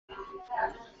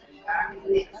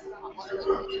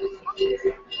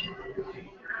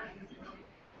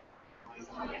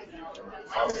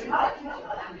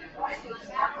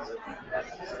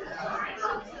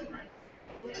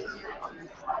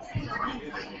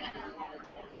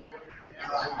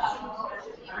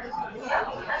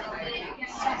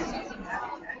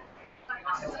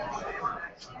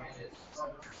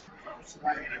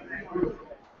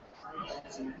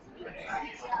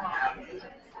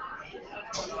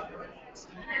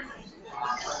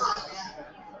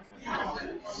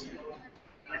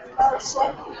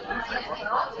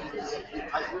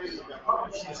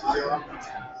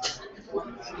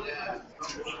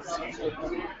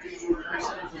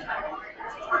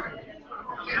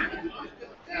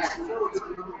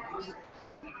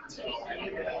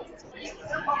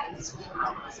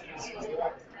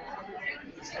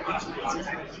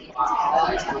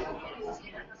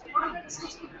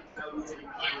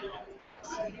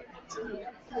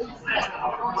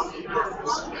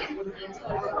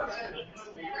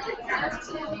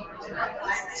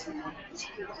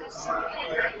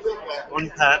One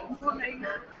hat.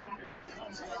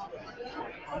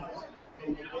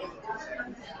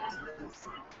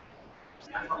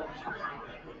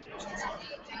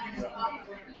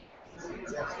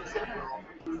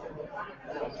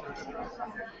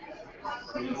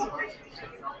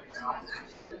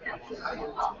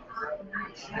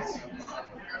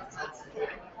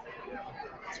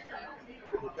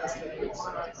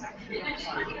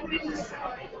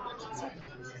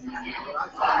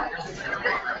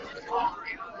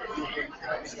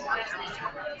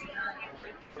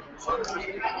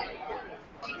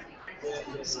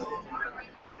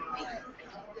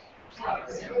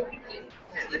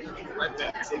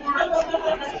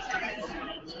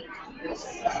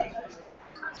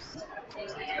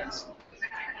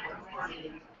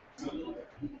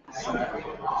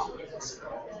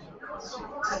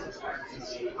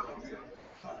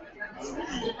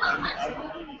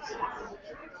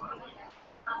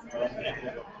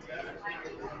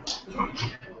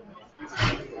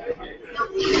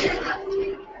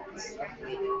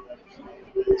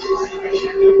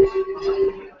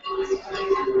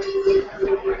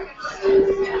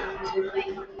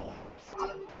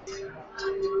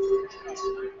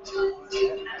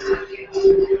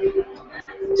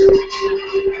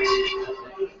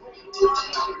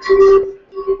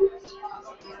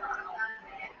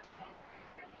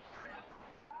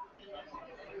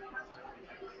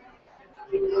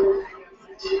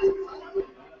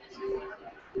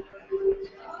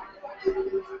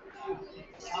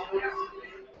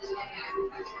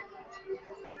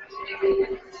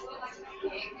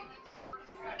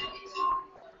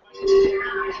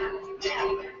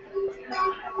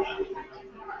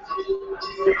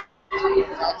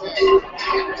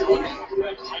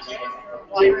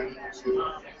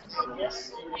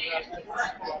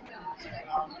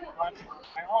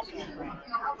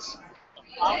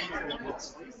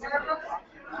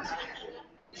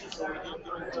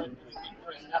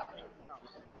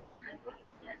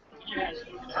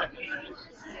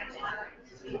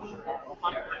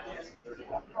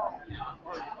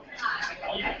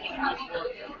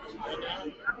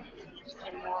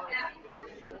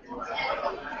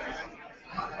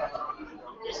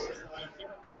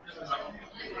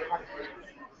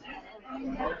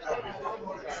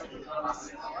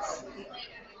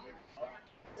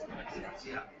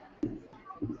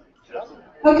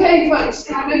 Okay,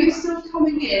 folks, I know you're still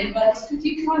coming in, but could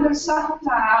you kind of settle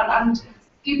down and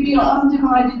give me your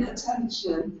undivided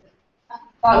attention?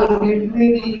 That would be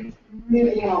really,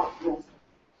 really helpful.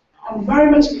 And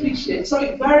very much appreciated.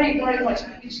 Sorry, very, very much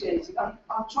appreciated.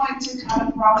 I'm trying to kind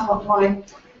of wrap up my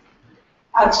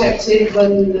adjective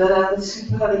and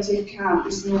superlative count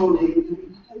this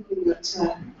morning, hoping that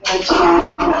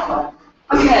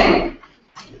okay.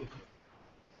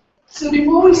 So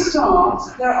before we start,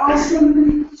 there are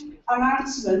some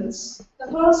announcements.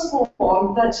 The first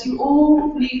one that you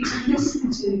all need to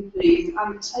listen to, please,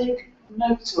 and take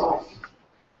note of,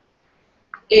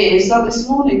 is that this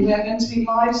morning we are going to be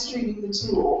live streaming the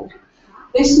talk.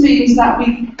 This means that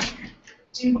we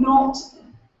do not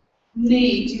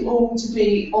need you all to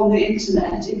be on the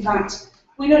internet. In fact,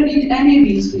 we don't need any of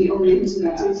you to be on the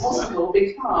internet if possible,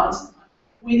 because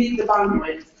we need the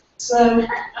bandwidth. So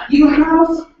you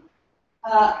have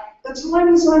the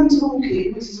time as I'm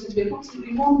talking, which is going to be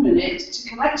approximately 1 minute, to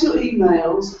collect your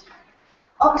emails,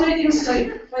 update your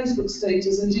Facebook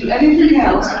status, and do anything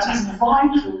else that is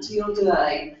vital to your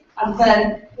day. And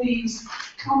then please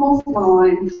come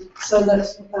offline so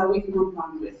that we can have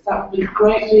bandwidth. That would be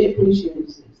greatly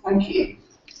appreciated. Thank you.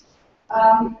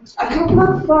 A couple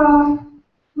of,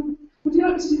 would you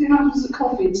like to do the announcements at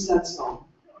coffee instead, Tom?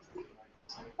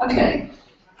 Okay.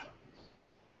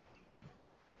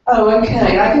 Oh,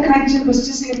 okay. I think I was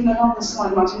just given another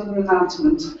slide about another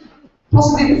announcement.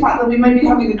 Possibly the fact that we may be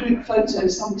having a group photo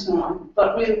sometime,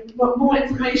 but more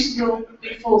information will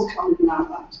be forthcoming about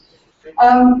that.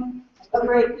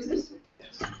 Is this?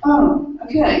 Oh,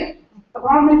 okay.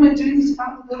 Apparently we're doing this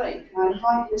at the break, and I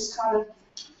like this kind of,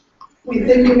 we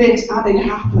think of it and it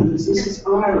happens. This is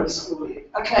IRAS for you.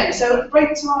 Okay, so at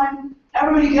break time,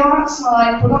 everybody go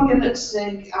outside, put on your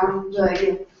lipstick and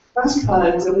your best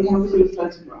clothes, and we have a group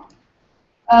photograph.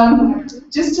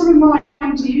 Just to remind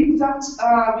you that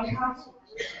we have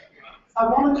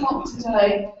at 1 o'clock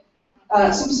today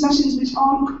some sessions which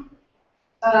don't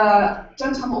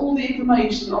have all the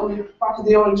information on the back of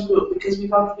the orange book because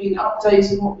we've been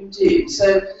updating what we do.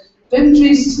 So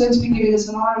Vindries is going to be giving us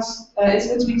an IRAS, it's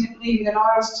going to be leading an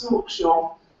IRAS talk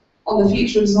show on the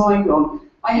future of Zygon.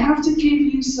 I have to give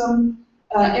you some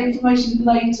information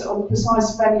later on the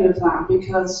precise venue of that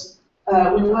because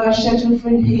we were scheduled for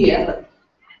in here, but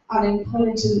an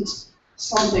important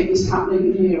something is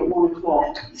happening here at 1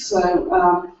 o'clock.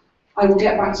 So I will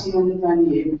get back to you on the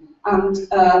venue. And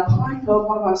Piper,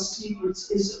 one of our students,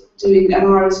 is doing an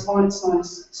IRAS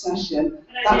bite-sized session.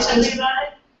 Can I say something about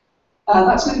it?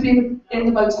 That's going to be in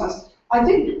the boathouse. I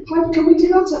think, Piper, can we do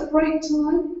that at break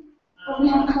time? When we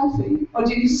have coffee? Or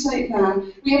do you need to say it now?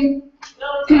 We have,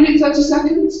 can we do 30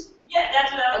 seconds? Yeah,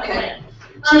 that's what I was saying.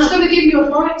 She's going to give you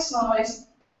a bite-sized.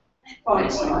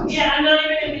 Yeah, I'm not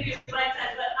even going to give you a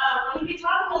bite-sized, but I'm going to be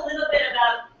talking a little bit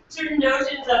about certain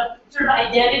notions of sort of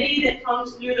identity that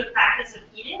comes through the practice of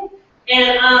eating.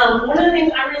 And one of the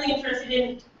things I'm really interested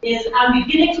in is I'm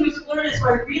beginning to explore this, so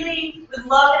I really would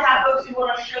love to have folks who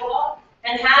want to show up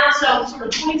and have some sort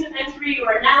of points of entry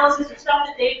or analysis or stuff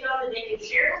that they've done that they can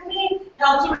share with me to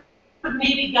help sort of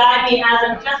maybe guide me as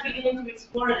I'm just beginning to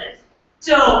explore this.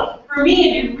 So for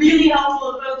me, it'd be really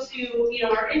helpful if folks who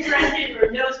are interested or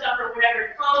know stuff or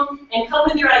whatever come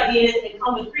with your ideas and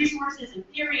come with resources and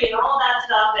theory and all that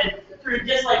stuff and sort of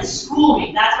just like school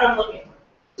me. That's what I'm looking for.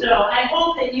 So I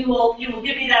hope that you will give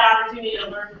me that opportunity to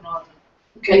learn from all of them.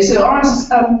 Okay, so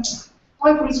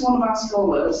Piper is one of our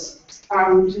scholars,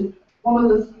 and one of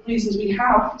the reasons we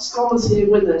have scholars here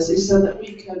with us is so that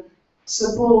we can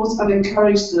support and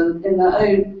encourage them in their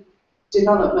own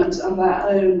development and their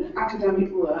own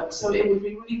academic work. So it would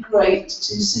be really great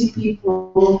to see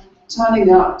people turning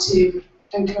up to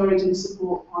encourage and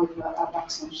support Piper at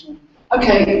that session.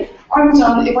 Okay, I'm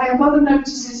done. If I have other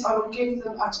notices, I will give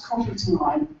them at coffee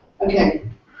time. Okay.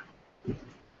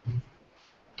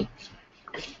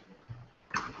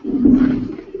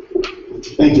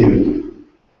 Thank you.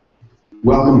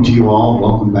 Welcome to you all.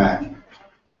 Welcome back.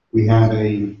 We have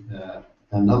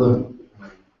another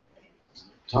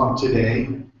talk today,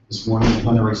 this morning, a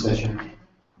plenary session,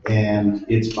 and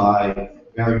it's by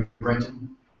Barry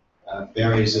Benton.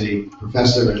 Barry is a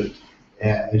professor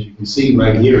at, as you can see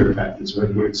right here, in fact, it's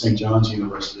right here at St. John's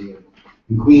University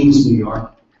in Queens, New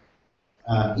York.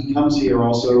 He comes here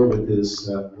also with his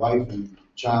wife and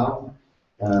child,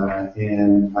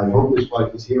 and I hope his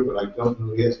wife is here, but I don't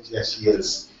know yet. Yes, she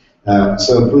is.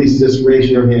 So please just raise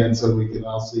your hand so we can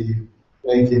all see you.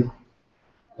 Thank you.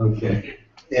 Okay.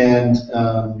 And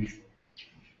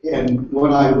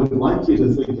what I would like you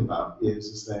to think about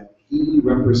is that he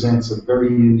represents a very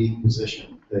unique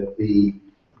position that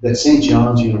St.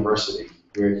 John's University,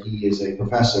 where he is a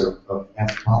professor of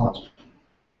anthropology,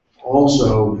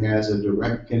 also has a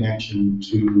direct connection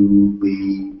to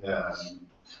the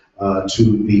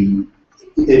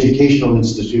educational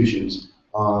institutions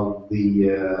of the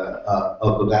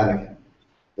Vatican,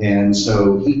 and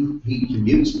so he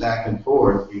commutes back and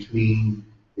forth between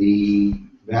the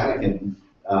Vatican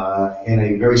and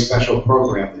a very special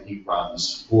program that he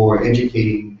runs for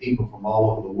educating people from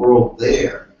all over the world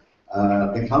there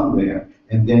that come there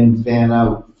and then fan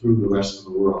out through the rest of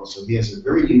the world. So he has a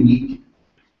very unique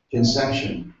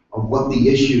conception of what the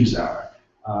issues are,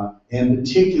 and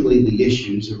particularly the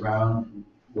issues around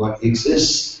what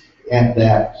exists at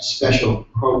that special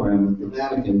program in the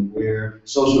Vatican where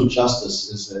social justice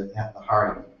is at the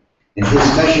heart of it. And his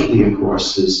specialty, of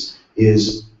course,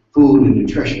 is food and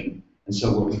nutrition. And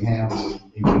so what we have is a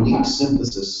unique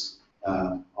synthesis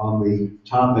on the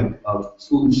topic of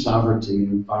food sovereignty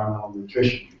and environmental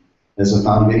nutrition as a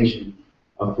foundation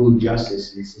of food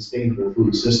justice and sustainable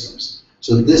food systems.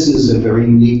 So this is a very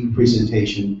unique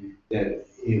presentation that,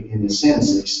 in a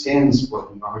sense, extends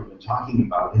what we've already been talking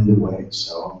about in new ways.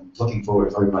 So I'm looking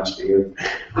forward very much to hearing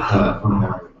from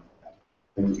everyone.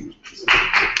 Thank you.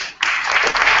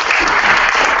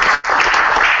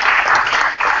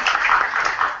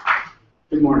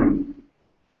 Good morning.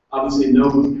 Obviously, no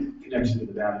connection to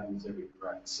the Vatican is ever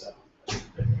direct, so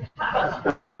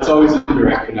it's always a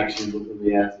direct connection with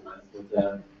the add to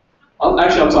that. But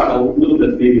I'll talk a little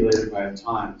bit maybe later if I have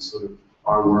time, sort of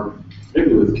our work,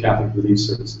 particularly with Catholic Relief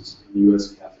Services in the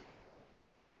U.S.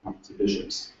 Catholic to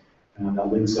bishops. And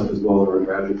that links up as well to our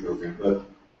graduate program. But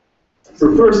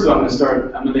for first, I'm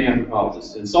an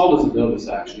anthropologist, and Saul doesn't know this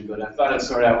actually, but I thought I'd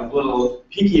start out with a little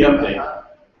peaky update,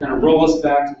 kind of roll us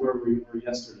back to where we were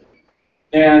yesterday.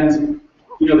 And,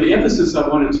 you know, the emphasis I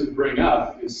wanted to bring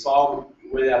up is Saul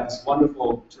laid out this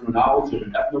wonderful terminology of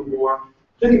an ethnivore,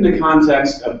 in the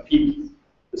context of peaky,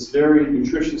 this very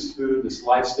nutritious food, this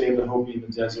life state of the Hopi in the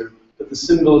desert, but the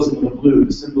symbolism of the blue,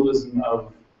 the symbolism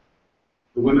of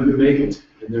the women who make it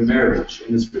in their marriage,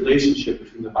 and this relationship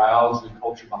between the biology and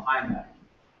culture behind that.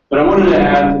 But I wanted to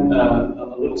add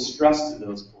a little stress to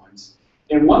those points.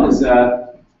 And one is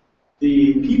that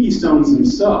the peaky stones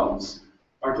themselves,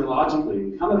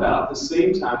 archaeologically, come about at the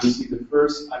same time we see the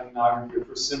first iconography or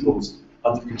first symbols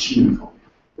of the Kachina cult,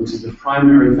 which is the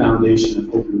primary foundation of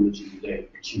Hopi religion today,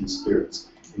 Kachina spirits.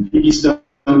 And peaky stones,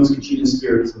 Kachina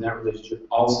spirits, and that relationship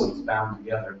also is bound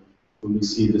together when we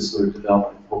see this sort of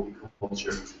development of Hopi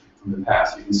culture from the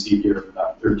past. You can see here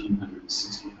about 1300 to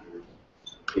 1600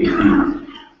 AD.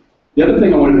 The other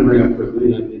thing I wanted to bring up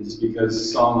quickly is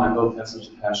because Saul and I both have such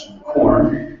a passion for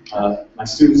corn, my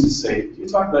students would say, do you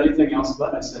talk about anything else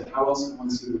but? I said, how else do you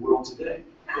want to see the world today?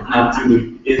 If not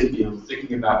through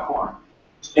thinking about corn.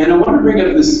 And I want to bring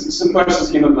up this, some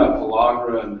questions came up about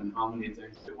pellagra and how many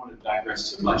things. I don't want to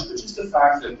digress too much, but just the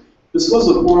fact that this was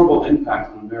a horrible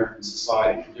impact on American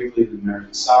society, particularly in the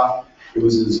American South. It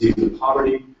was a disease of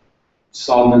poverty.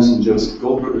 Saul mentioned Joseph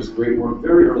Goldberger's great work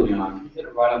very early on. He hit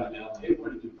it right on the nail. Hey, we're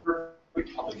going to do a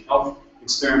perfect public health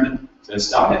experiment to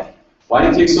diet. Why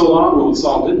did it take so long? Well,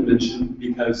 Saul didn't mention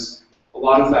because a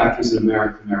lot of factors in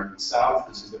American South.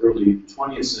 This is the early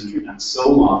 20th century, not so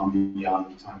long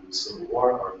beyond the time of the Civil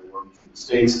War, or the war between the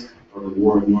states, or the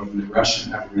war of Northern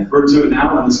aggression, how we refer to it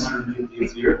now in this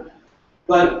 150th year.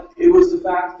 But it was the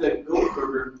fact that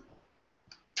Goldberger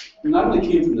not only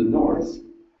came from the North,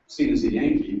 seen as a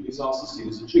Yankee, he's also seen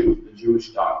as a Jew, a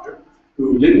Jewish doctor,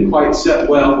 who didn't quite set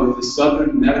well with the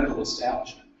Southern medical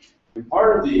establishment. And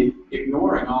part of the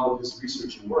ignoring all of his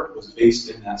research and work was based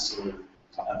in that sort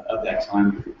of that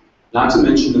time period. Not to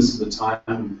mention this is the time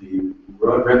of the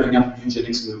revving up the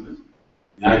eugenics movement.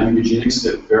 The idea of eugenics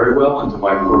fit very well into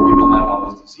why poor people have all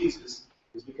those diseases,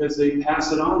 is because they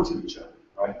pass it on to each other,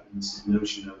 right? And this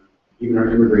notion of even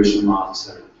our immigration laws,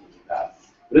 et cetera, things like that.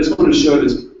 But I just wanted to show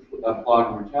this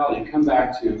plug mortality and come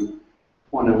back to the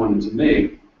point I wanted to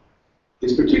make,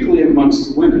 is particularly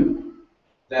amongst women,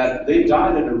 that they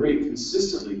died at a rate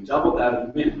consistently double that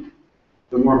of men.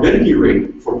 The morbidity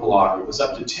rate for pellagra was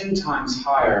up to 10 times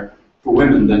higher for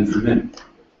women than for men.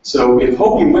 So if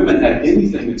Hopi women had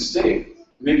anything at stake,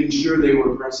 making sure they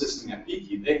were persisting at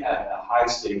peaky, they had a high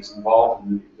stakes involved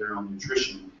in their own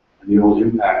nutrition and the old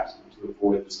impact to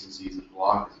avoid this disease of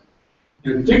pellagra.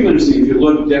 In particular, if you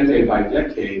look decade by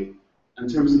decade in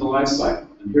terms of the life cycle,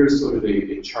 and here's sort of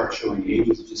a chart showing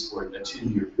ages just for a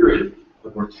 10-year period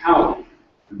of mortality.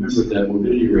 Remember that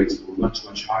morbidity rates were much,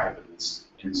 much higher than this,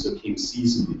 and so came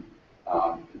seasonally in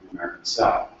the American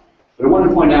South. But I want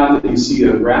to point out that you see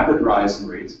a rapid rise in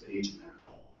rates of age and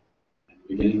menopause, and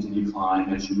beginning to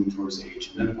decline as you move towards age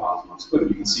and menopause amongst women.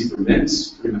 You can see for men it's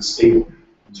pretty much stable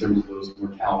in terms of those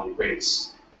mortality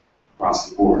rates across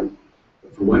the board.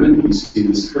 But for women, you see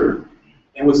this curve.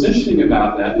 And what's interesting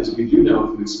about that is we do know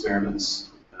from experiments,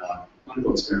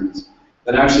 clinical experiments,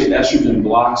 that actually estrogen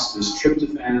blocks this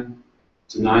tryptophan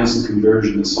to niacin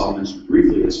conversion that Saul mentioned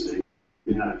briefly yesterday.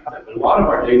 But a lot of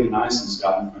our daily niacin is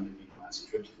gotten from the amino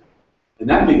tryptophan. And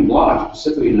that being blocked,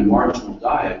 specifically in a marginal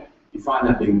diet, you find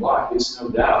that being blocked, it's no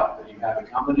doubt that you have a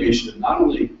combination of not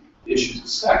only the issues of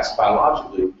sex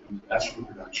biologically, estrogen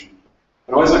production,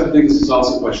 but I always like to think this is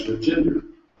also a question of gender.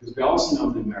 Because we also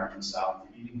know in the American South,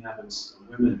 the eating habits of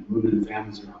women and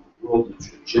families around the world,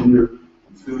 the gender,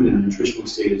 and food and nutritional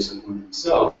status of women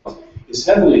themselves, is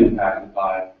heavily impacted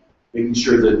by making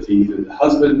sure that the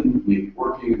husband may be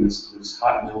working in those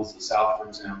hot mills in the South, for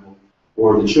example,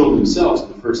 or the children themselves are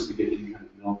the first to get any kind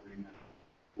of milk or any kind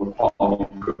of what quality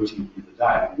protein in the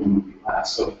diet, women will be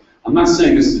last. So I'm not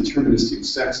saying this is a deterministic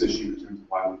sex issue in terms of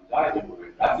why women die differently.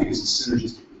 I think it's a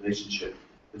synergistic relationship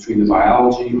between the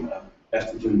biology of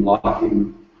estrogen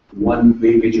blocking one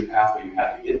major pathway you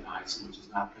have to get niacin, which is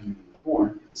not coming from the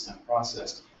corn, it's not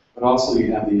processed, but also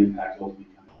you have the impact ultimately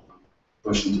coming from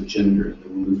questions of gender and the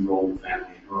woman's role in the family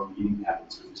and her own eating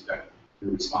habits with respect to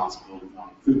her responsibility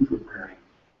on food preparing,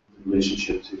 the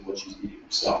relationship to what she's eating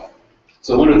herself.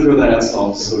 So I wanted to throw that at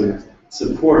Saul to sort of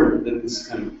support that this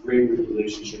kind of great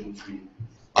relationship between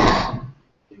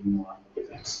more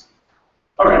things.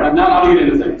 All right, now I'll get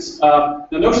into things. The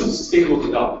notion of sustainable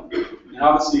development. And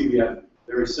obviously, we have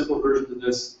very simple versions of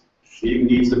this. Meeting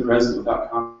needs the present without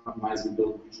compromising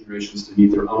building future generations to meet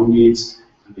their own needs.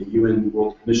 And the UN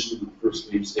World Commission, the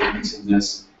first major statements in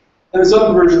this. And there's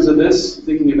other versions of this,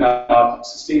 thinking about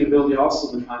sustainability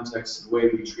also in the context of the way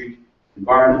we treat the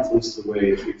environment, at least the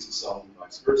way it treats itself and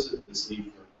vice versa, this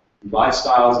need for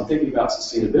lifestyles, and thinking about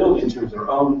sustainability in terms of our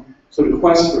own sort of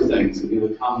quest for things,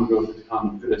 the common growth and the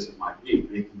common good as it might be,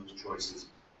 making those choices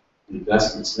and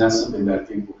investments. And that's something that I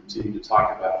think we'll continue to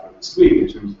talk about for this week in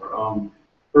terms of our own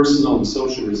personal and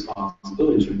social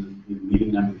responsibility in terms of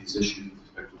meeting up with these issues with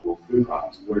respect to world food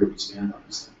problems. Where do we stand on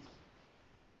these things?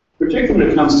 Particularly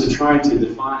when it comes to trying to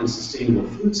define a sustainable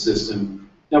food system,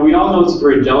 now we all know it's a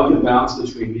very delicate balance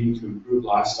between needing to improve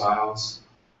lifestyles,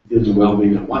 dealing with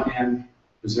well-being on one hand,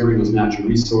 preserving those natural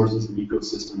resources and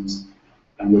ecosystems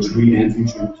on which we and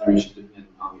future generations depend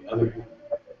on the other hand.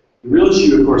 The real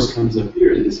issue, of course, comes up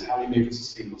here is how do you make a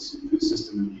sustainable food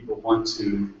system when people want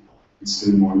to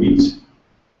consume more meat?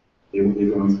 They're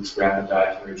going through this rapid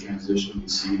dietary transition. We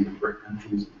see in the BRIC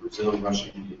countries, Brazil,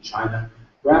 Russia, India, China,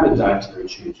 rapid dietary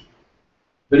change.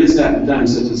 But is that done in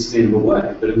such a sustainable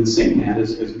way? But on the same hand,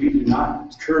 as we do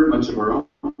not curb much of our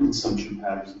own consumption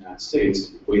patterns in the United States,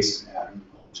 the waste pattern,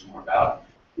 much more about,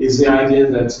 is the idea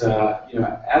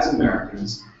that as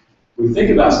Americans, we think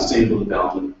about sustainable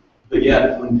development, but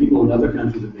yet when people in other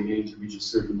countries are beginning to reach a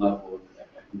certain level of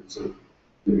sort of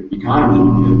their economy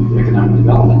and economic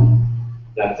development,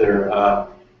 that they're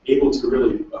able to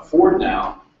really afford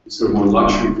now the sort of more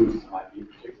luxury foods that might be,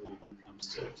 particularly when it comes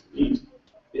to meat.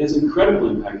 It has incredible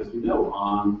impact, as we know,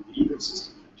 on the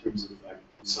ecosystem in terms of, like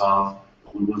we saw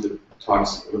when one of the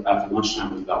talks after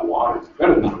lunchtime was about water. It's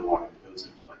incredible amount of water that goes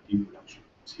into like beef production.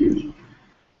 It's huge.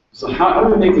 So how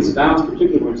do we make this balance,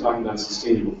 particularly when we're talking about a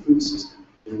sustainable food system,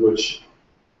 in which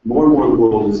more and more of the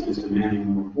world is demanding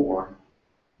more and more,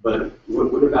 but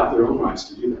what about their own rights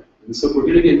to do that? And so we're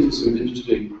going to get into some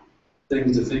interesting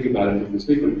things to think about in this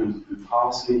week when it comes to food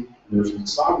policy and notions of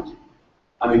sovereignty.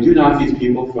 I mean, do not these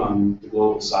people from the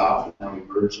global south, now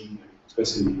emerging,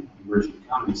 especially in emerging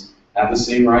economies, have the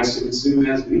same rights to consume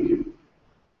as we do?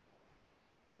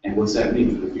 And what's that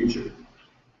mean for the future?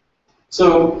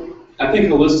 So I think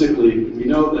holistically, we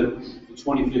know that the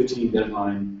 2015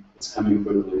 deadline is coming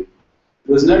quickly.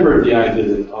 It was never the idea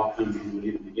that all countries would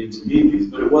even begin to meet these,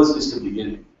 but it was just the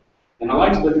beginning. And I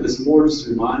like to look at this more just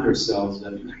to remind ourselves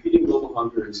that defeating global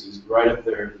hunger is right up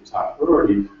there at the top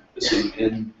priority.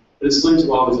 But it's linked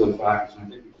to all these other factors, and I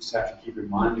think we just have to keep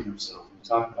reminding ourselves when we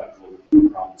talk about global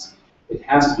food problems, it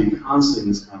has to be constant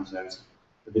in this context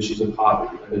of issues of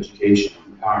poverty, of education,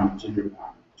 empowerment, gender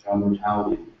empowerment, child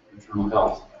mortality, maternal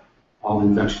health, all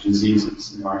infectious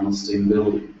diseases, environmental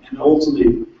sustainability, and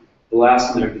ultimately the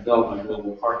last one there, development,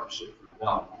 global partnership for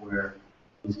development, where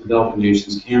these developing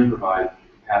nations can provide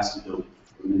capacity building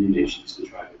for many nations to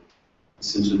try to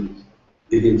essentially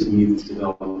begin to meet these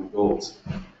development goals.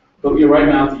 But right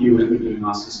now at the UN, we're doing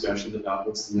lots of discussions about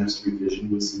what's the next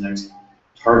revision, what's the next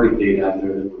target date out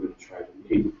there that we're going to try to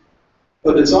meet.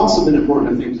 But it's also been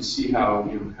important, I think, to see how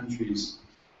countries,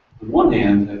 on one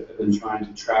hand, have been trying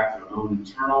to track their own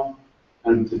internal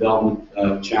kind of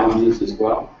development challenges as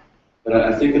well. But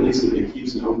I think at least it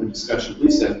keeps an open discussion, at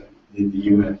least at the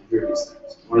UN, to hear these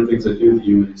things. One of the things I do at the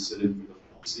UN is sit in for the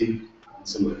policy and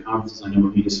some of the conferences. I know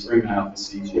Anita Spring out of the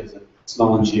sea, she has a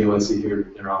small NGO I see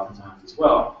here there oftentimes as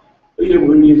well. But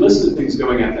when you listen to things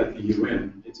going at the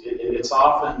UN, it's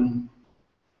often,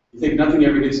 you think nothing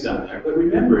ever gets done there. But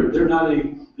remember, they're not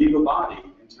a legal body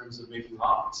in terms of making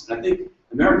laws. And I think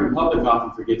the American public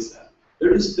often forgets that.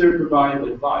 They're just there to provide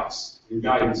advice and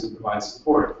guidance and provide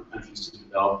support for countries to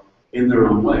develop in their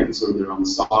own way, sort of their own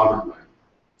sovereign way.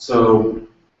 So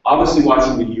obviously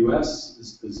watching the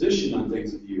U.S.'s position on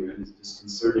things at the UN is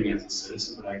disconcerting as a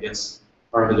citizen, but I guess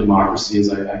part of a democracy is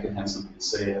I can have something to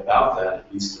say about that,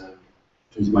 at least in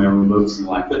terms of my own votes and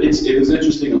the like. But it was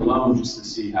interesting alone just to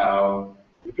see how,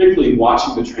 particularly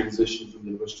watching the transition from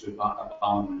the Bush to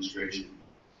Obama administration,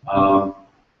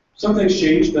 some things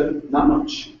changed, but not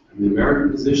much. And the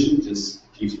American position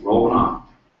just keeps rolling on.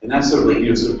 And that's sort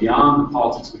of, sort of beyond the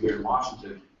politics we hear in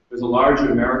Washington. There's a larger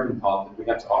American politics we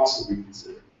have to also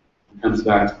reconsider. It comes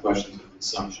back to questions of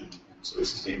consumption and sort of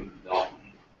sustainable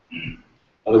development. In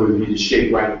other words, we need to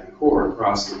shake right at the core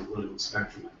across the political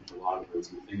spectrum. I think a lot of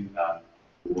those we think about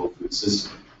the world food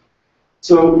system.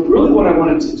 So really what I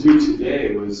wanted to do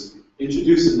today was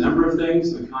introduce a number of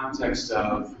things in the context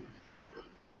of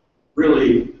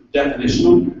really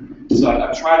definitional, So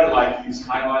I've tried to like use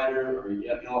highlighter or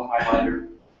yellow highlighter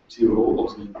to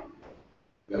ultimately.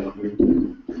 All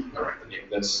right, okay,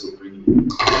 that's still bringing.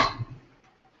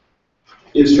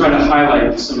 Is try to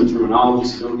highlight some of the terminology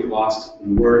so don't get lost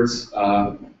in words.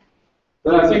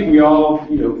 But I think we all,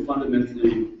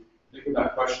 fundamentally think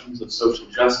about questions of social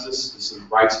justice, this sort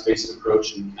of rights-based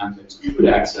approach in the context of food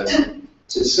access.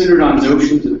 It's centered on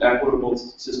notions of equitable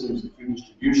systems of food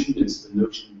distribution. It's the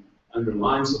notion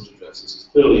underlying social justice. It's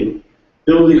clearly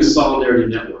building a solidarity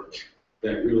network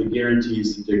that really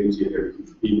guarantees the dignity of every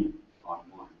human being.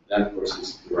 That, of course,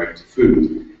 is the right to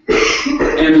food.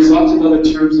 And there's lots of other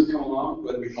terms that come along,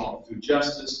 whether we call it food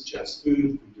justice, just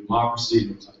food, food democracy,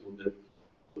 we'll talk a little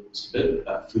bit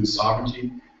about food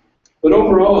sovereignty. But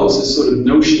overall, it's this sort of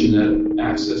notion that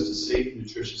access to safe and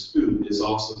nutritious food is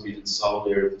also being in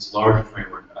solidarity with this larger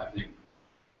framework, I think,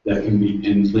 that can be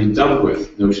linked up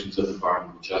with notions of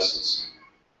environmental justice.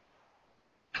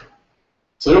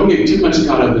 So I don't get too much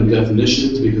caught up in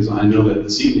definitions because I know that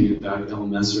this evening, Dr.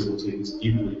 Ellen Messer will take us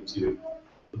deeply into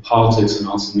the politics and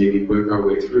also maybe work our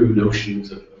way through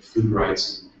notions of food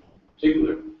rights in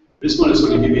particular. I just want to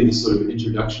sort of give you this sort of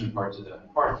introduction part to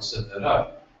that part to set that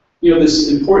up.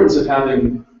 This importance of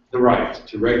having the right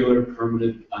to regular,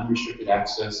 permanent, unrestricted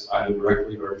access, either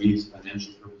directly or via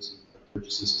financial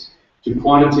purchases, to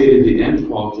quantitatively and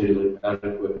qualitatively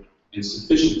adequate and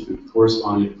sufficient food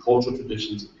corresponding to cultural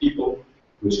traditions of people,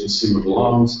 which consumer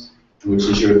belongs, which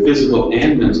is your physical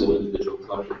and mental individual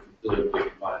collective fulfilling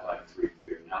dignified life free of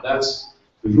fear. Now that's,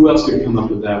 who else could come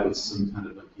up with that with some kind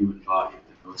of a human body?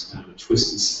 I know it's kind of a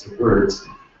twisted set of words.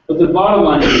 But the bottom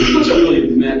line is it's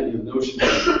really meant in the notion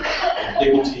of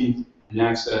dignity and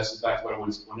access. In fact, what I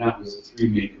wanted to point out was the three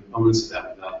main components of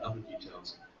that without other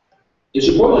details. As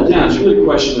you boil it down, it's really a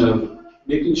question of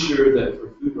making sure that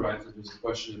for food rights, there's a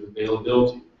question of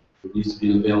availability. There needs to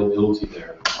be an availability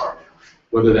there at the heart.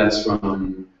 Whether that's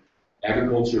from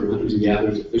agriculture, or hunters and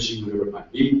gatherers, or fishing, whatever it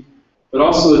might be. But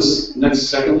also,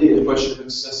 secondly, a question of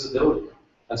accessibility.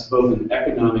 That's both an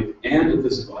economic and a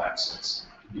physical access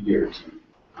to be guaranteed.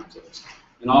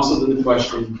 And also the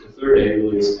question, the third A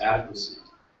really is adequacy,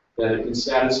 that it can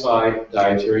satisfy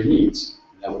dietary needs.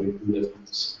 And that would include,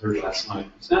 as we heard last night,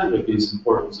 the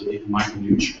importance of eating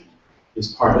micronutrient is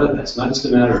part of that. It's not just a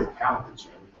matter of calories,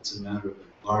 right? It's a matter of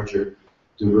a larger,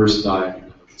 diverse diet in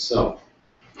and of itself.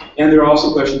 And there are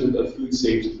also questions of food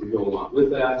safety that go along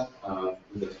with that,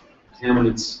 with the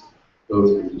contaminants, both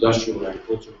in industrial and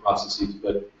agricultural processes,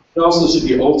 but it also should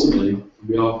be ultimately,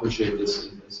 we all appreciate this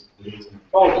as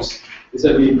anthropologists, is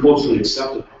that being culturally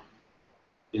acceptable.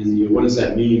 And what does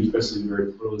that mean, especially in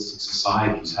very pluralistic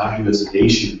societies? How do you as a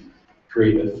nation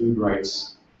create a food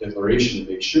rights declaration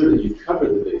to make sure that you've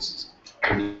covered the bases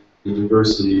of the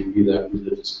diversity, be that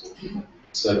religious, cultural,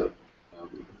 etc.,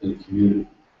 within the community?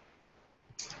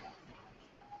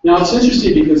 Now, it's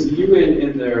interesting because the UN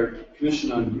in their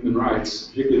Commission on Human Rights,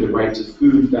 particularly the Right to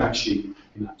Food fact sheet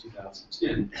in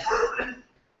 2010,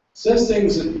 says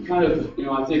things that kind of,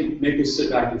 I think make us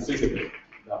sit back and think a bit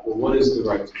about, well, what is the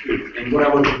right to food? And what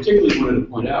I would particularly wanted to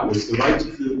point out was the right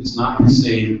to food is not the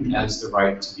same as the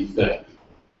right to be fed.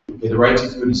 Okay, the right to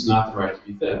food is not the right to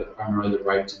be fed, but primarily the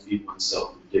right to feed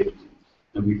oneself with dignity.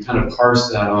 And we kind of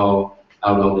parse that all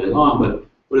out all day long, but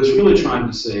what it's really trying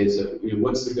to say is that,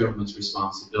 what's the government's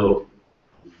responsibility?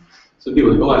 Some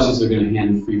people are like, oh, that's just they're going to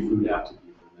hand free food out to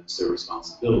people, and that's their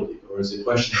responsibility. Or is it a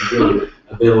question of really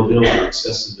availability or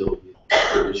accessibility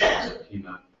of issues that came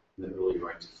out in the early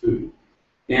right to food?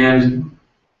 And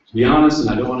to be honest, and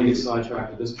I don't want to get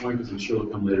sidetracked at this point because I'm sure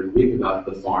it'll come later in the week about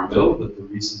the Farm Bill, but the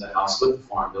reason the House split the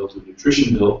Farm Bill to a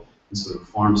nutrition bill instead of a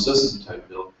farm subsidy type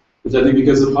bill is I think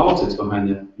because of the politics behind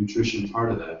the nutrition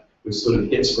part of that, which sort of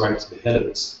hits right to the head of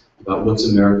us about what's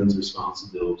Americans'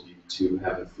 responsibility to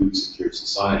have a food-secure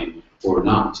society or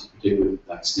not, particularly to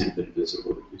the extent that it is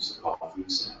what we used to call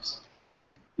food stamps.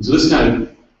 And so this kind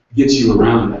of gets you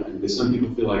around that, because some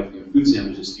people feel like food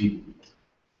stamps are just feeding people.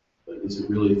 But is it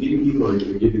really feeding people, or are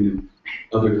you giving them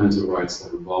other kinds of rights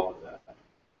that are involved with that?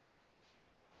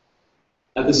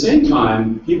 At the same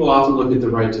time, people often look at the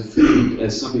right to food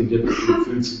as something different from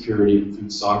food security and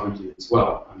food sovereignty as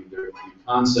well. I mean, the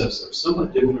concepts are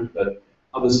somewhat different, but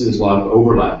obviously there's a lot of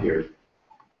overlap here.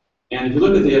 And if you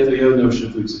look at the FAO notion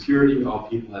of food security, all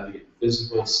people have to get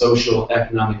physical, social,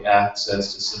 economic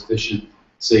access to sufficient,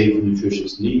 safe, and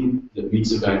nutritious need that meets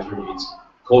their dietary needs.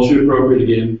 Culturally appropriate,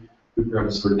 again, food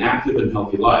preference for an active and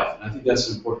healthy life. And I think that's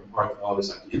an important part that I always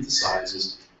like to emphasize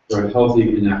is for a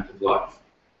healthy and active life.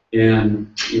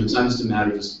 And it's not just a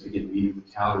matter of just, again, meeting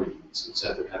the calorie needs. It's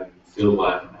that they're having a fulfilled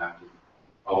life and active,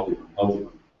 healthy one.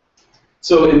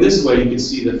 So in this way, you can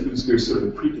see that food security is sort of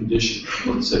a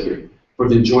precondition, for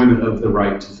the enjoyment of the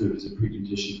right to food is a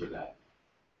precondition for that.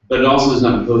 But it also does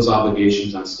not impose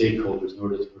obligations on stakeholders, nor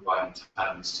does it provide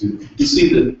entitlements to them. You can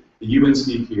see that the UN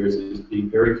speak here is being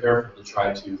very careful to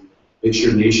try to make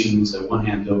sure nations, on one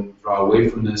hand, don't draw away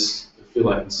from this, but feel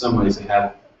like in some ways they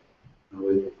have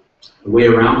a way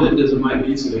around it, as it might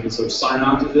be, so they can sort of sign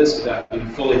on to this without being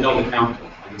fully held accountable.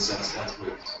 I guess that's what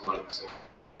it's a lot of it.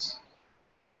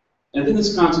 And then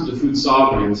this concept of food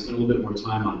sovereignty, we'll spend a little bit more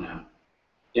time on that.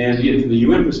 And again, from the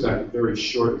UN perspective, very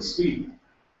short and sweet,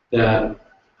 that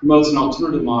promotes an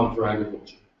alternative model for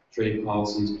agriculture, trade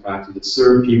policies, practices that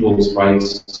serve people's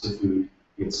rights to food,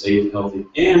 get safe, healthy,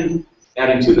 and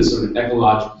adding to this sort of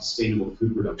ecological, sustainable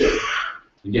food production.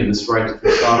 Again, this right to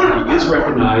food sovereignty is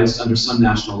recognized under some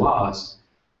national laws,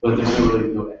 but there's no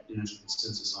international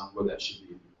consensus on where that should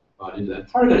be brought into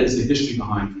that. Part of that is the history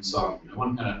behind food sovereignty. I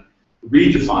want to kind of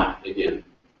redefine it again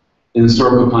in the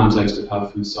historical context of how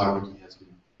food sovereignty has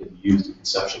been used and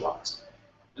conceptualized.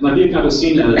 And Lydia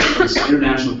Campesina is this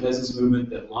international peasants movement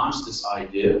that launched this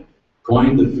idea,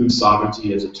 coined the food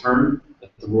sovereignty as a term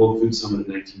at the World Food Summit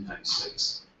in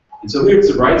 1996. And so here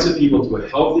it's the rights of people to a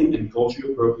healthy and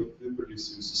culturally appropriate food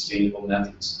produced through sustainable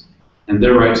methods, and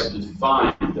their right to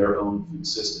define their own food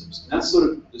systems. And that's sort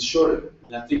of the short of it.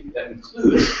 And I think that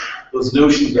includes those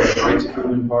notions of the right to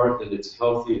food in part, that it's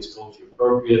healthy, it's culturally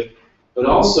appropriate, but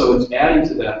also it's adding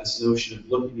to that this notion of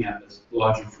looking at this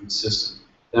larger food system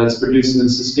that's produced in a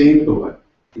sustainable way.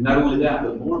 And not only that,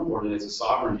 but more importantly, as a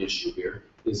sovereign issue here,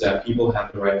 is that people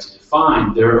have the right to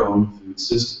define their own food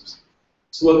systems.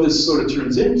 So what this sort of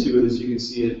turns into is, you can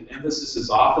see an emphasis is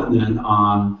often then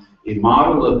on a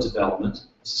model of development,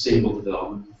 sustainable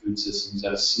development for food systems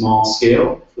at a small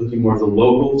scale, looking more at the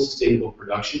local sustainable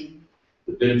production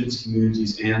that benefits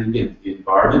communities and, again, the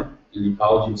environment and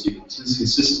ecology, so you can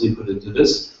consistently put into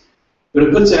this. But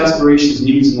it puts aspirations,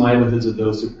 needs, and livelihoods of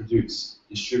those who produce,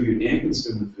 distribute, and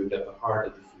consume the food at the heart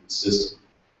of the food system,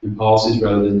 in policies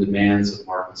rather than demands of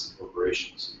markets and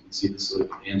corporations. You can see this sort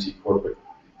of anti-corporate.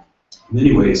 In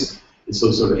many ways, it's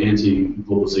sort of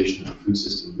anti-globalization of the food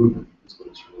system movement. That's what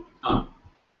it's really become.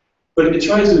 But it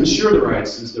tries to ensure the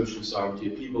rights and social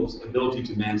sovereignty of people's ability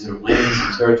to manage their lands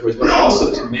and territories, but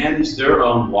also to manage their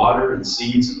own water and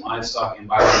seeds and livestock and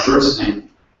biodiversity.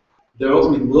 Their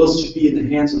ultimate wills should be in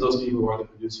the hands of those people who are the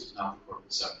producers, not the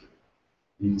corporate sector.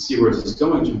 And you can see where this is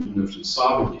going to the notion of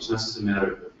sovereignty. It's not just a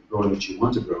matter of growing what you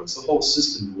want to grow. It's the whole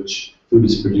system in which food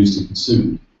is produced and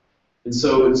consumed. And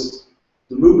so it's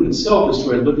the movement itself is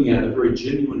toward looking at a very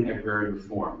genuine agrarian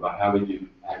reform about how we do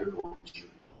agriculture in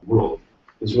the world.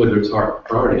 It's really their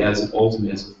priority as an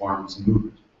ultimate as a farmers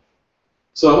movement.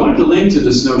 So I wanted to link to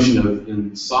this notion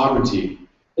of sovereignty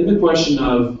in the question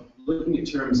of looking at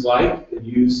terms like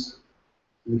used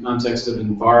in the context of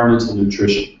environmental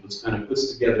nutrition, which kind of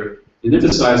puts together and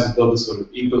emphasizes and builds a sort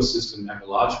of ecosystem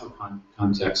ecological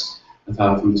context of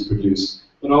how food is produced,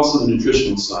 but also the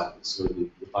nutritional side, sort of the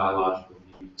biological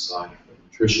side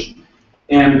of nutrition.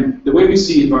 And the way we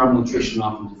see environmental nutrition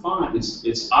often defined is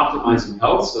it's optimizing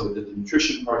health, so that the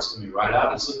nutrition part's coming right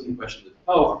out. It's looking at the question of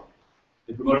health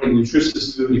and promoting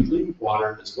nutritious food and clean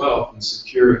water as well from a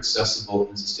secure, accessible,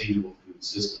 and sustainable food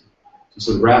system. So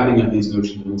sort of wrapping up these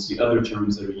notions, we'll see other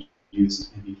terms that are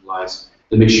used and utilized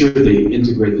to make sure they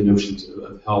integrate the notions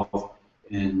of health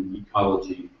and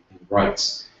ecology and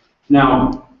rights.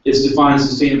 Now, it's defined as a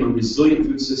sustainable and resilient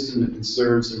food system that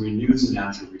conserves and renews the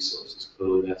natural resources.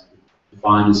 Clearly, that's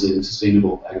defined as a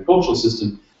sustainable agricultural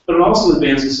system, but it also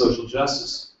advances social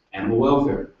justice, animal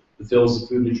welfare, fulfills the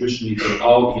food and nutrition needs of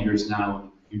all eaters now and in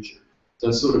the future. So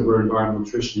that's sort of where environmental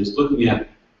nutrition is, looking at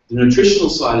the nutritional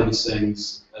side of these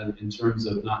things in terms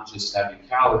of not just having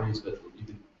calories, but you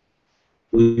can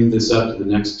link this up to the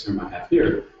next term I have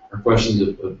here, are questions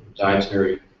of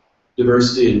dietary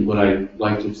diversity, and what I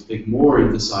like to think more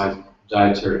emphasize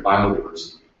dietary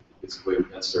biodiversity. It's the way we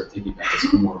have to start thinking about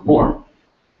this more and more.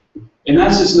 And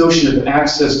that's this notion of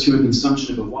access to and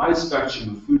consumption of a wide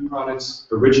spectrum of food products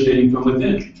originating from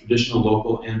within traditional,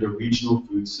 local, and or regional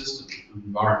food systems and food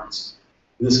environments.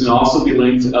 And this can also be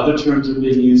linked to other terms that are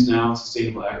being used now,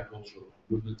 sustainable agricultural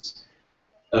movements,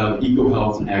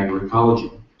 eco-health and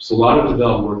agroecology. So a lot of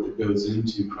development work that goes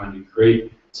into trying to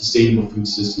create sustainable food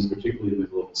systems, particularly in the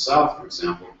Global South, for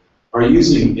example, are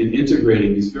using and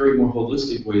integrating these very more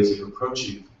holistic ways of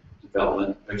approaching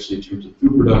development, actually in terms of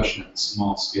food production at a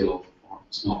small scale,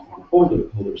 small farm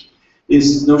holders,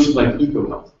 is notions like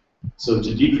eco-health. So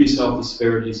to decrease health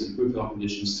disparities and improve health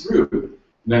conditions through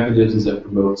mechanisms that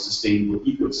promote sustainable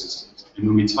ecosystems. And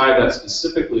when we tie that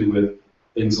specifically with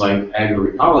things like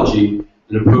agroecology,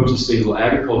 an approach to sustainable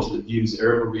agriculture that views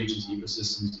arable regions'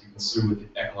 ecosystems and concerned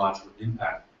with the ecological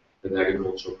impact of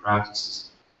agricultural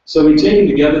practices. So we've taken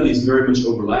together these very much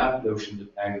overlap notions of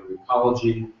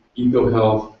agroecology,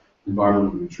 eco-health,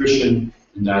 environmental nutrition,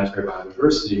 and dietary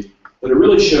biodiversity. But it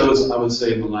really shows, I would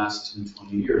say, in the last 10 to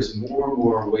 20 years, more and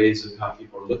more ways of how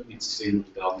people are looking at sustainable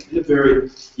development in a very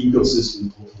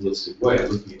ecosystem holistic way,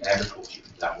 looking at agriculture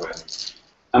that way.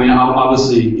 I mean,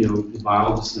 obviously, you know, the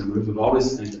biologists in the room have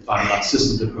always thought about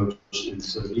systems approach in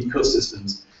sort of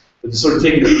ecosystems, but to sort of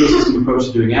take an ecosystem approach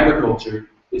to doing agriculture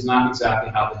is not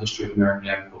exactly how the history of American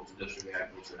agriculture, industrial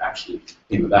agriculture actually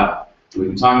came about. We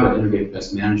can talk about integrated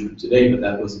pest management today, but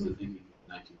that wasn't the thinking in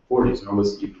the 1940s, nor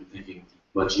was it even the thinking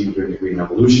much even during the Green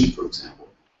Revolution, for example.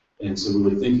 And so we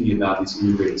were thinking about these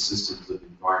integrated systems of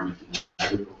environment and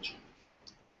agriculture.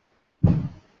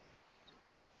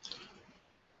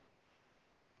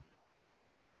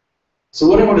 So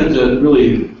what I wanted to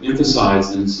really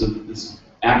emphasize is that this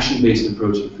action-based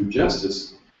approach to food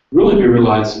justice really be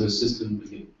realized through a system,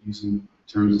 again, using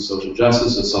terms of social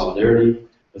justice and solidarity,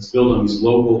 that's built on these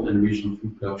local and regional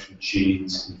food production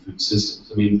chains and food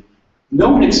systems. I mean, no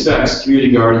one expects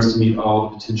community gardens to meet all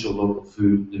the potential local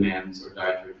food demands or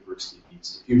dietary diversity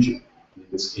needs in the future. I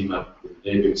think this came up with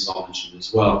David Saul mentioned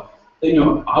as well. You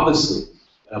know, obviously,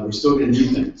 we're still going to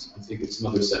do things. I think it's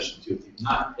another session too.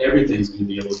 Not everything's going to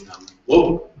be able to come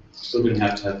local. We're still going to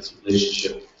have this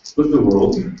relationship with the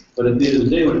world. But at the end of the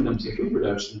day, when it comes to food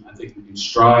production, I think we can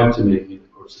strive to make it,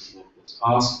 of course, as local as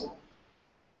possible.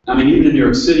 I mean, even in New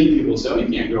York City, people say, oh, you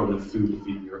can't grow enough food to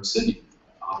feed New York City.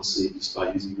 Obviously, just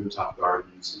by using rooftop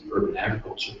gardens and urban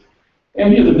agriculture.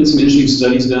 And you know, there have been some interesting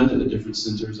studies done at the different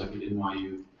centers, like at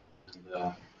NYU.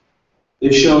 And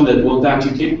they've shown that, well, in fact,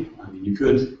 you can. I mean, you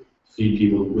could feed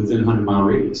people within a 100-mile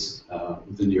radius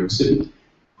within New York City.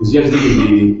 Because you have to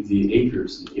think of the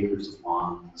acres and acres of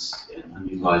lawns and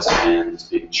unutilized land that's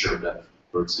being churned up,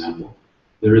 for example.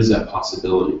 There is that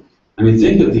possibility. I mean,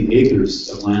 think of the acres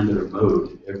of land that are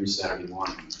mowed every Saturday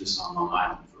morning just on Long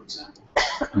Island, for example.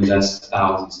 I mean, that's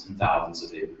thousands and thousands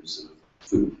of acres of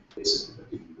food, basically, that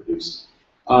can be produced.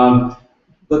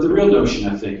 But the real notion,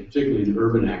 I think, particularly in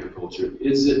urban agriculture,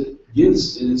 is it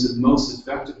gives, and it's the most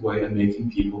effective way of making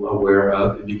people aware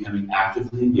of and becoming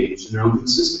actively engaged in their own food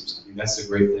systems. I think that's the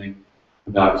great thing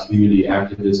about community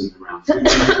activism around food,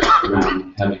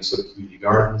 around having sort of community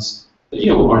gardens.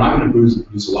 You know, we're not going to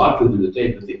produce a lot of food in the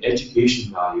day, but the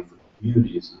education value for the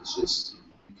community is just,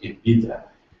 you can't beat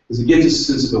that. Because it gives us a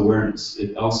sense of awareness.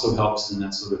 It also helps in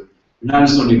that sort of, you're not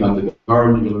just learning about the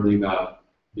garden, you're learning about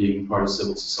being part of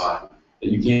civil society, that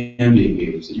you can be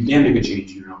engaged, that you can make a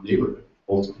change in your own neighborhood,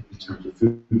 ultimately, in terms of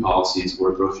food policies,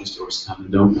 where grocery stores come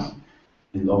and don't come,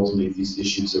 and ultimately these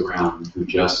issues around food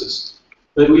justice.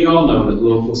 But we all know that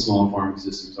local small farming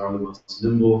systems are the most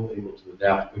nimble, able to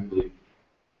adapt quickly,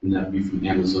 and that would be from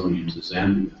Amazonia to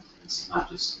Zambia. It's not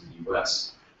just in the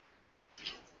US.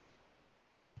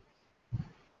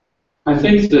 I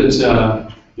think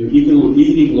that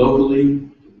eating locally,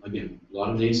 again, a lot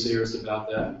of naysayers about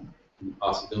that, and the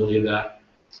possibility of that.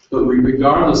 But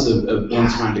regardless of one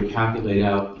trying to calculate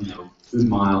out, you know, food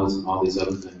miles and all these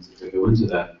other things that go into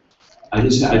that, I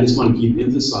just want to keep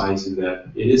emphasizing that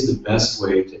it is the best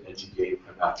way to educate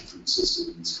about the food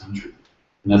system in this country.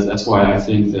 And that's why I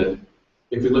think that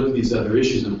if we look at these other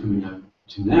issues I'm coming up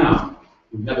to now,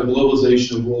 we have a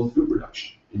globalization of world food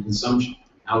production and consumption.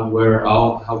 How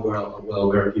well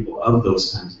aware people of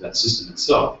those kinds of that system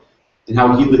itself, and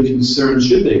how deeply concerned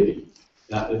should they be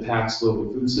that impacts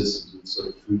local food systems and sort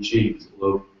of food chains.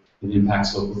 It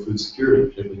impacts local food security,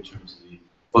 particularly in terms of the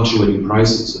fluctuating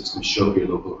prices that's going to show up at your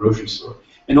local grocery store,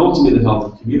 and ultimately the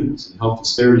health of communities and health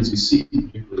disparities we see,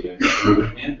 particularly in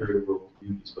urban and very rural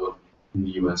communities, both in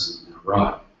the U.S. and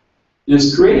abroad. And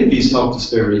it's created these health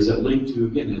disparities that link to,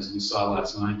 again, as we saw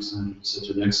last night, Senator did such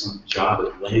an excellent job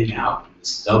at laying out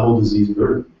this double disease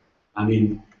burden. I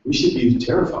mean, we should be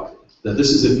terrified that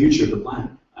this is the future of the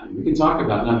planet. I mean, we can talk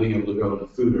about not being able to grow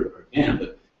enough food or can,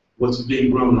 but what's being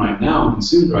grown right now and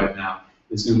consumed right now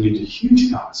is going to lead to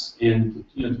huge costs. And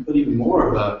you know, to put even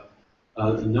more of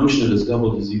the notion of this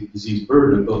double disease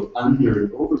burden of both under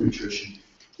and overnutrition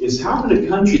is how can a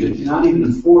country that cannot even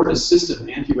afford a system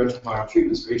of antiretroviral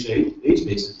treatments for HIV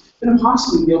patients can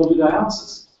possibly be able to do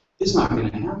dialysis? It's not going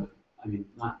to happen. I mean,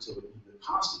 not until the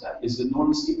cost of that is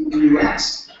enormous even in the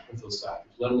U.S. with those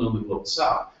factors, let alone the global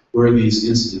South, where these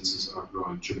incidences are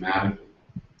growing dramatically.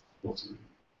 Ultimately.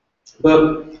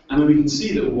 But I mean, we can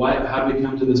see that how did we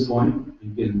come to this point?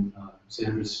 Again,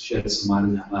 Sandra shed some light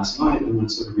on that last night. I want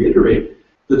to sort of reiterate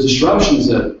the disruptions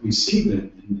that we see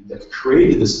that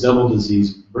created this double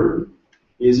disease burden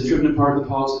Is it driven in part of the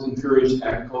policy to encourage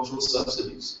agricultural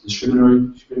subsidies,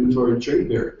 discriminatory trade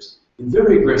barriers, and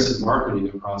very aggressive marketing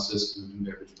of processed food and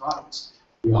beverage products?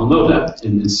 We all know that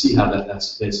and see how that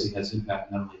basically has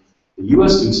impacted not only the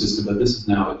U.S. food system, but this is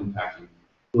now impacting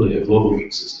really a global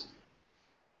food system.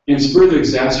 And it's further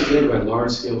exacerbated by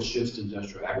large-scale shifts in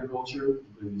industrial agriculture,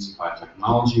 including use of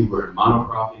biotechnology, where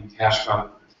monocropping, cash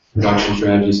crop production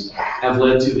strategies have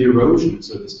led to the erosion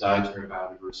of this dietary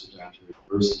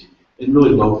diversity in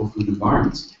really local food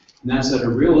environments. And that's had a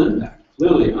real impact,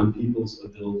 clearly, on people's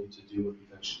ability to deal with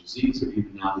infectious disease, or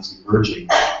even now this emerging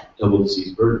double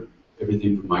disease burden,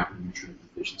 everything from micronutrient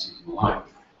deficiencies and the like.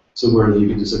 So where you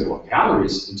can just look at, well,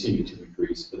 calories continue to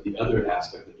increase, but the other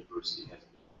aspect of diversity has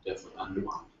definitely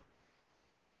undermined.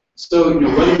 So,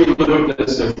 whether we look at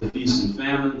this as the feast and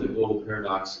famine, the global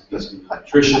paradox of feast and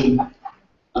nutrition,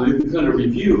 we can kind of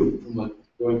review from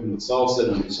going from what Saul said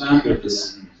on the side,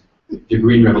 the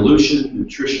Green Revolution,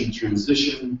 nutrition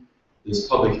transition, this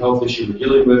public health issue we're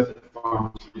dealing with,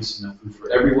 farmers producing enough food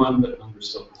for everyone, but hunger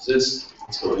still persists.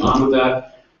 What's going on with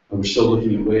that? We're still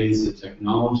looking at ways that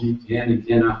technology can and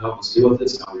cannot help us deal with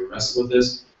this, how we wrestle with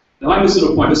this. And I like this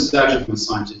little point. This is actually from a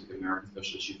Scientific American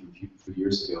special issue from a few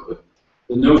years ago, but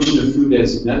the notion of food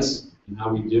as medicine and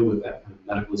how we deal with that kind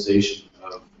of medicalization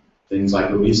of things like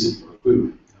obesity or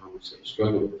food, how we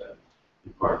struggle with that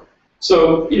in part.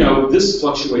 So, this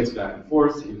fluctuates back and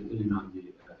forth, depending on the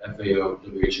FAO,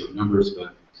 WHO numbers,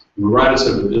 but we're right at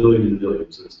sort of a billion and a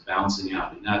billion, so it's balancing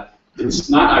out. And that it's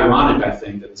not ironic, I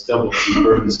think, that this double disease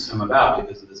burden has come about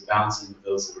because of this balancing of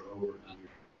those that are over and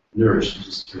undernourished,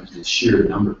 just in terms of the sheer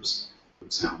numbers, for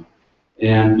example.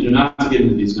 And not to get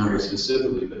into these numbers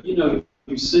specifically, but you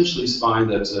essentially find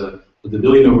that with a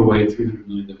billion overweight, 300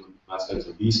 million that were classified as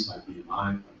obese by BMI,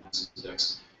 by mass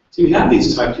index. So you have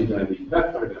these type 2 diabetes,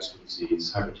 cardiovascular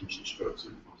disease, hypertension, strokes,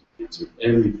 cancer,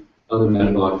 every other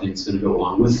metabolic thing is going to go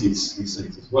along with these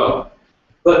things as well.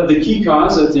 But the key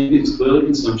cause, I think, is clearly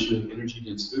consumption of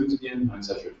energy-dense foods, again,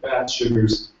 unsaturated fats,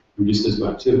 sugars, reduced physical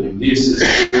activity. And these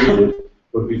is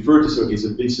what we refer to sort of these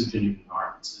obesogenic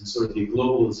environments. And sort of the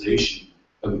globalization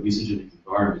of obesogenic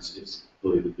environments is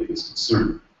really the biggest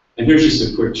concern. And here's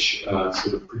just a quick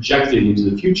sort of projecting into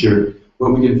the future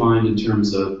what we can find in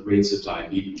terms of rates of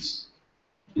diabetes.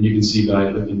 And you can see by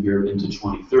looking here into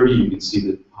 2030, you can see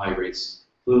that high rates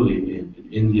clearly in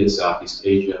India, Southeast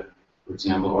Asia, for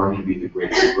example, are going to be the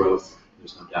greatest growth.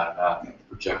 There's no doubt about it.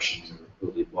 The projections are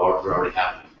really already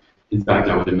happening. In fact,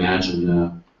 I would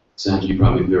imagine, Sanjay, you're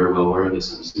probably very well aware of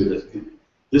this,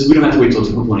 this we don't have to wait until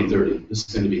 2030. This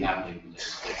is going to be happening in the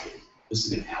next decade. This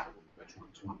is going to happen by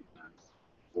 2020,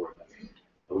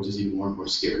 which is even more and more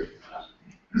scary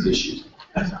these issues.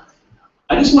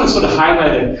 I just want to sort of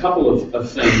highlight a couple of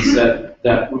things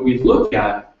that when we look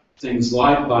at things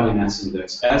like body mass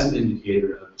index as an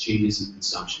indicator of changes in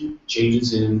consumption,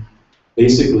 changes in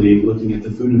basically looking at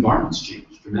the food environments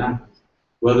change dramatically.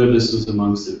 Whether this was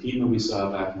amongst the people we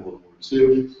saw back in World War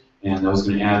II, and I was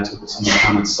going to add to some of the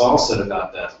comments Saul said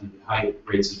about that, the high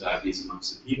rates of diabetes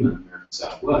amongst the people in the American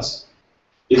Southwest,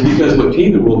 is because what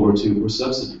came in World War II were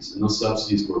subsidies, and those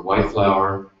subsidies were white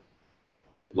flour,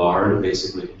 lard,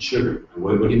 basically, and sugar. And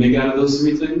what do you make out of those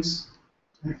three things?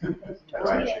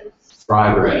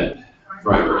 Fry bread.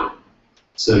 Fry bread.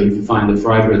 So you can find that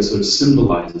fry bread sort of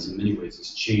symbolizes, in many ways,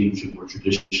 this change from more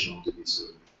traditional to these sort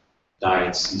of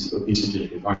diets, these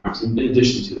obesogenic environments, in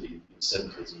addition to the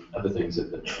sedentarism and other things that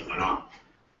went on.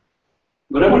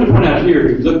 What I want to point out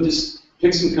here, look, just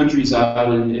pick some countries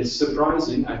out, and it's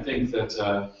surprising, I think,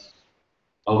 that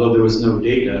although there was no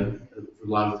data for a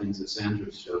lot of things that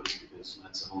Sandra showed, because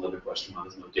that's a whole other question why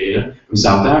there's no data, from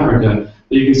South Africa,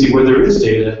 but you can see where there is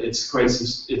data, it's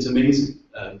amazing.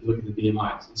 If you look at the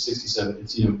BMIs, it's 67,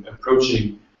 it's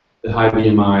approaching the high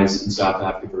BMIs in South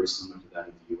Africa, very similar to that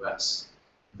in the US,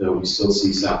 though we still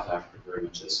see South Africa very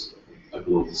much as a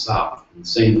global south. And the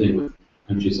same thing with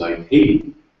countries like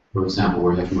Haiti, for example,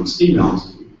 where you have amongst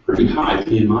females pretty high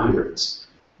BMI rates.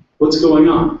 What's going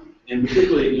on? And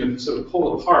particularly, if you sort of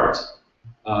pull apart,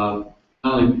 not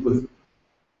only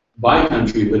by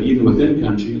country, but even within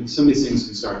country, some of these things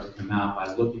can start to come out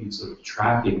by looking and sort of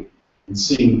tracking and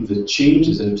seeing the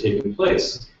changes that have taken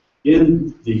place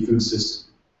in the food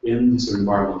system, in the sort of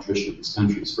environmental nutrition of these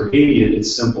countries. For Haiti,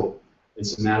 it's simple.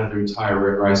 It's a matter of their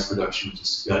entire rice production, which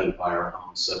is gutted by our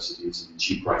own subsidies and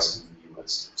cheap pricing in the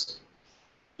U.S.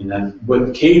 And that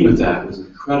what came with that was an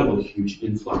incredible, huge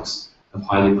influx of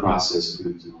highly processed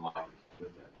foods and the like.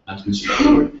 Not to mention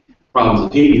other problems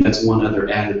with Haiti, that's one other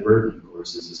added burden, of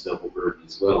course, is this double burden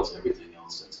as well as everything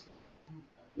else that's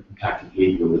impacting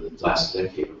Haiti over the last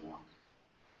decade or more.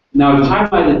 Now, I've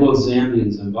highlighted both Zambia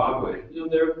and Zimbabwe.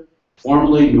 They're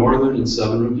formerly northern and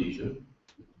southern Rhodesia,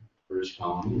 British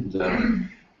colony. And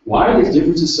why are these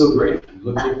differences so great? And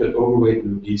look at overweight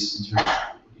and obese in terms of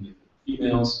looking at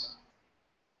females.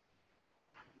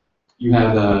 You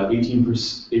have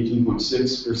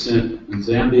 18.6% in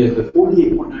Zambia, but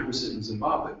 48.9% in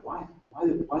Zimbabwe. Why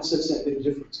such that big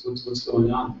difference? What's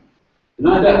going on? And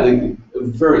not that big, a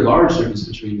very large difference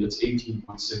between it's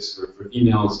 18.6 for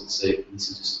females, let's say, this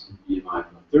is just BMI of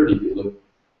 30. If you look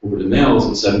over to males,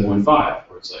 it's 7.5,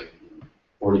 where it's like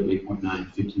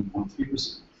 48.9,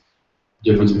 15.3%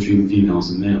 difference between females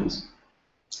and males.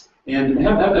 And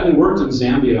having worked in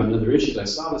Zambia on other issues, I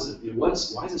saw this. Why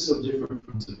is it so different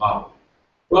from Zimbabwe?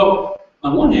 Well,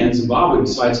 on one hand, Zimbabwe,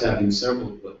 besides having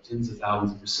several tens of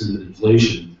thousands of percent of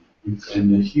inflation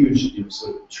and a huge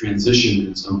sort of transition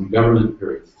in its own government,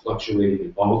 very fluctuating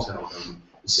and volatile government,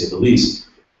 to say the least,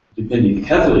 depending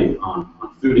heavily on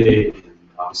food aid, and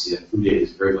obviously that food aid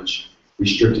is very much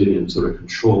restricted and sort of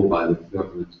controlled by the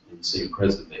government and the same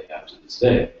president they have to this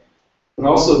day. But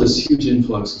also this huge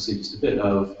influx, we'll say just a bit,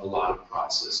 of a lot of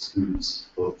processed foods,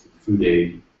 both food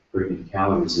aid, bringing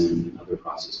calories in, and other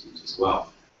processed foods as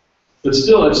well. But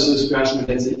still, I just scratched my head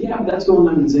and said, yeah, but that's going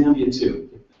on in Zambia too.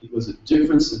 It was a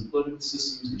difference in political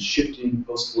systems and shifting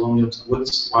post-colonial.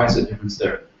 Why is it difference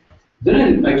there?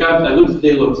 Then I looked at the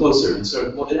data a little closer and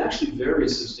started, well, it actually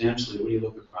varies substantially when you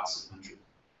look across the country.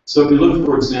 So if you look,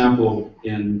 for example,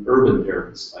 in urban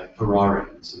areas like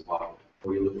Harare in Zimbabwe,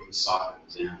 or you look at Lusaka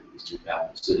in Zambia, these two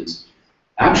capital cities,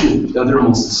 actually they're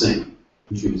almost the same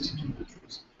between these two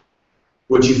countries.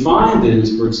 What you find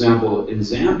is, for example, in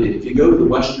Zambia, if you go to the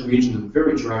western region, the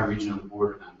very dry region on the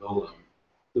border of Angola,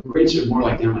 the rates are more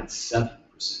like down like 7%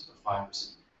 or 5%.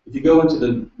 If you go into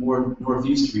the more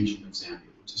northeast region of Zambia,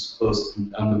 which is close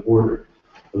on the border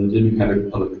of the Democratic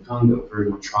Republic of Congo, very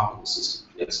more tropical system,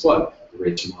 guess what? The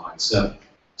rates are more like 7.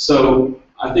 So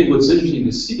I think what's interesting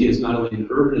to see is not only in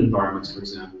urban environments, for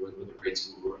example, where the rates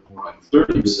are more like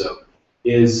 30 or so,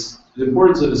 is the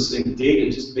importance of this thing, data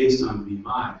just based on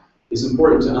BMI. It's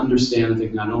important to understand, I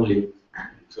think, not only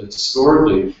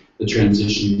historically the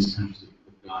transition these countries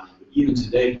have gone in, but even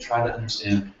today to try to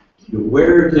understand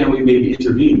where can we maybe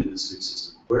intervene in this food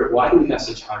system? Why do we have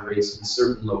such high rates in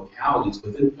certain localities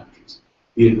within countries,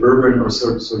 be it urban or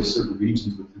sort of certain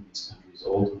regions within these countries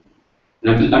ultimately?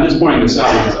 And I'm just pointing this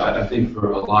out because I think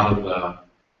for a lot of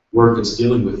work that's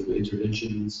dealing with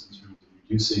interventions in terms of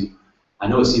reducing. I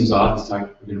know it seems odd to talk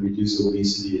we're going to reduce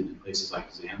obesity in places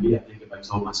like Zambia. I think if I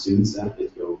told my students that,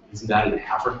 they'd go, isn't that in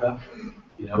Africa?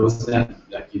 Isn't that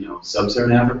like,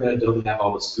 sub-Saharan Africa? Don't they have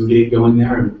all this food aid going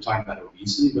there? And we're talking about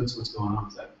obesity? What's going on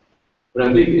with that? But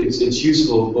I think it's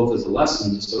useful both as a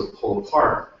lesson to sort of pull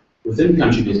apart within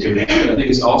country distribution. But I think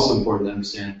it's also important to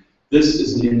understand this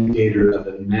is an indicator of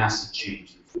a massive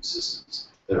change in food systems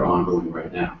that are ongoing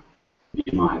right now,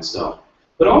 BMI itself.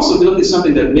 But also, if you look at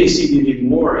something that may seem even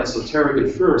more esoteric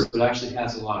at first, but actually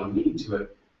has a lot of meaning to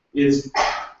it, is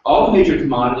all the major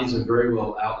commodities are very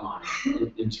well outlined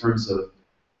in terms of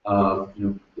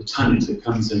the tonnage that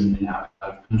comes in and out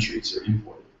of countries or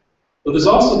imported. But there's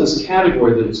also this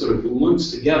category that sort of links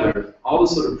together all the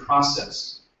sort of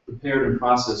prepared and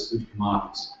processed food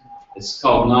commodities. It's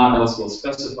called non-elsewhere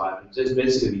specified. It's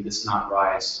basically it's not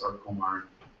rice or corn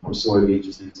or soybeans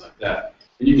or things like that.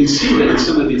 And you can see that in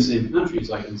some of these same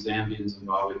countries, like in Zambia and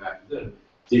Zimbabwe back then,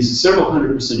 these several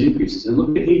 100% increases. And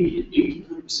look at Haiti, an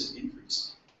 1800%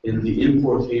 increase in the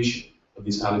importation of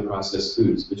these highly processed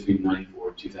foods between 1994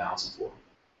 and 2004.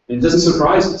 And it doesn't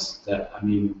surprise us that,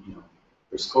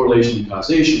 there's correlation and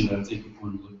causation, but I think if you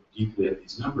want to look deeply at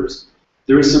these numbers,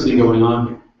 there is something going on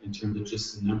here in terms of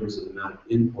just the numbers of the amount of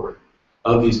import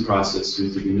of these processed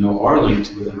foods that we know are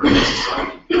linked with American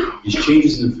society. These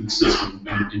changes in the food system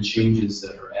and changes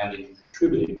that are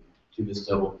contributing to this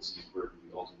double disease burden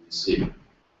we ultimately see.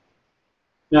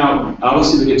 Now,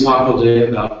 obviously we could talk all day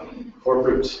about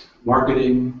corporate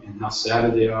marketing and how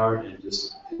savvy they are and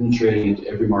just penetrating into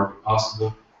every market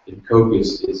possible. And Coke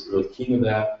is really king of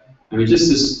that. I mean, just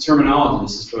this terminology,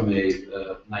 this is from a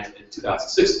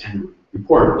 2006 annual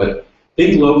report, but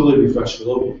think locally, refresh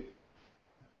globally.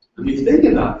 I mean, think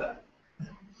about that.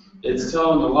 It's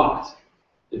telling a lot.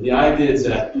 The idea is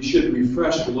that you should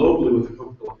refresh globally with the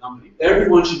Coca-Cola company.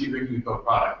 Everyone should be drinking a Coke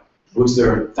product, which there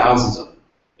are thousands of them,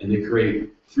 and they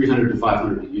create 300 to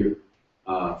 500 a year,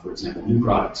 for example, new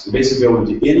products. They basically go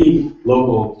into any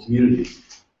local community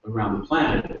around the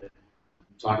planet,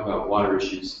 talk about water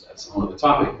issues, that's a whole other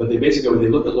topic, but they basically they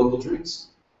look at local drinks,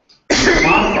 they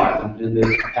modify them, and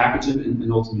they package them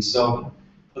and ultimately sell them.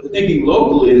 But the thinking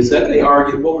locally is that they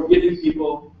argue, well, we're giving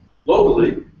people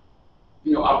locally,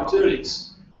 opportunities.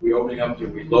 we opening up,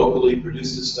 we locally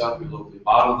produce this stuff, we locally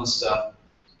bottle this stuff.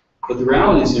 But the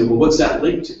reality is, well, what's that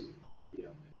linked to?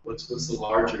 What's the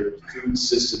larger food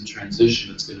system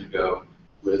transition that's going to go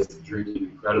with drinking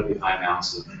incredibly high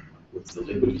amounts of with the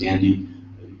liquid candy,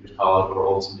 that you could call it, or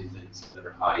ultimately things that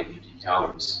are high in empty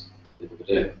calories at the end of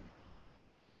the day.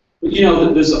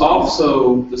 But there's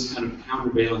also this kind of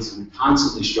counterbalance that we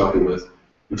constantly struggle with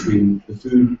between the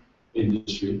food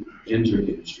industry and drink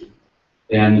industry.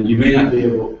 And you may not be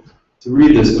able to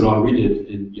read this, but I'll read it,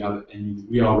 and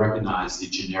we all recognize the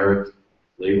generic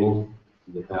label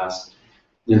in the past.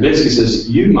 And it basically says,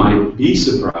 you might be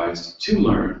surprised to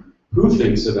learn who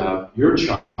thinks about your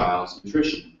child's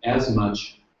nutrition as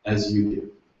much as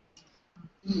you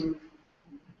do.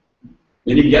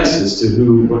 Any guesses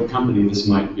to what company this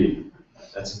might be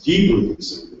that's deeply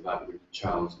concerned about your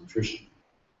child's nutrition?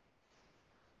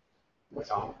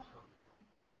 McDonald's.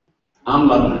 I'm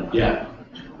loving it, yeah.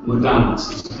 McDonald's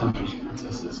is the company that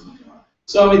does this.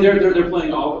 So I mean, they're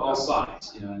playing all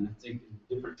sides, and I think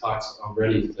in different talks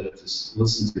already that I've just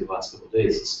listened to the last couple of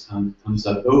days, this comes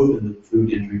up both in the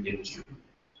food and drink industry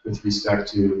with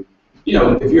respect to,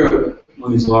 if you're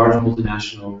one of these large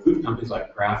multinational food companies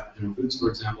like Kraft Foods, for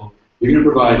example, you're going to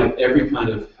provide every kind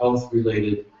of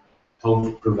health-related,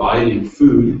 health-providing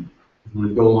food. You want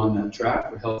to go along that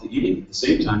track for healthy eating. At the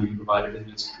same time, you can provide everything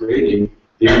that's creating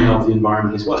the unhealthy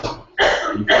environment as well.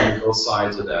 And you can both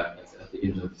sides of that at the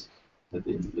end of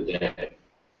the day.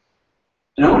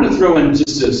 And I want to throw in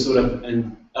just a sort of,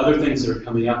 and other things that are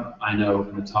coming up, I know,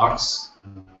 in the talks,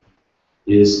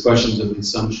 is questions of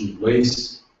consumption and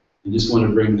waste. I just want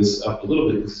to bring this up a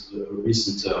little bit. This is a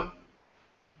recent,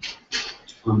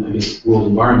 I guess, World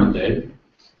Environment Day.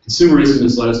 Consumerism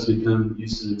has led us to become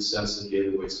used to an excessive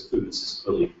daily waste of food. This is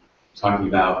really talking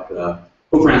about,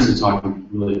 Pope Francis is talking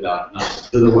really about not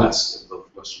to the West, both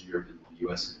Western Europe and the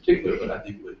U.S. in particular, but I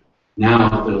think it would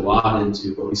now fit a lot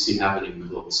into what we see happening in the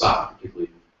global South, particularly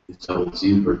with double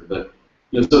Zeenberg. But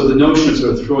so the notion of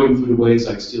sort of throwing food away is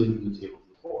like stealing from the table of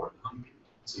the poor and hungry.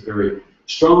 It's a very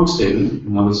strong statement,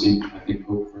 and obviously I think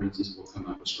Pope Francis will come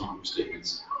up with stronger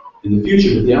statements in the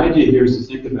future. But the idea here is to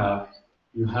think about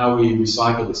how we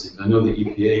recycle this thing. I know the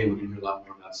EPA, and we're going to hear a lot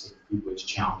more about sort of food waste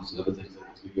challenges and other things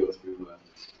as we go through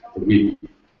the week.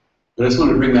 But I just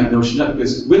want to bring that notion up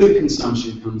because with the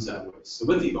consumption comes that waste. So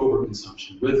with the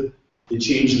overconsumption, with the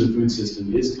change in the food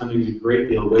system, is coming a great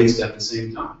deal of waste at the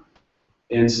same time.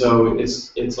 And so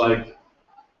it's like,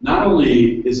 not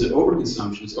only is it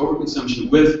overconsumption, it's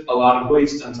overconsumption with a lot of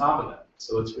waste on top of that.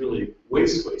 So it's really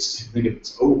waste. I think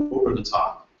it's over the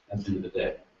top at the end of the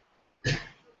day.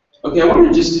 Okay, I want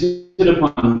to just hit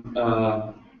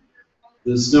upon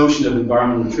this notion of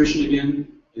environmental nutrition again,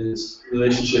 its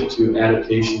relationship to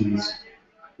adaptation with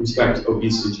respect to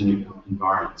obesogenic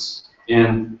environments.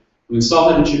 And when Saul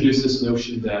had introduced this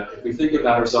notion that if we think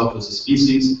about ourselves as a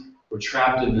species, we're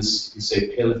trapped in this, you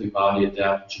say, Paleolithic body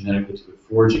adapted genetically to a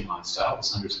foraging lifestyle,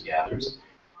 as hunters and gatherers.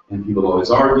 And people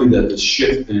always argue that the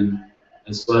shift then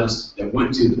has led us, that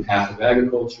went to the path of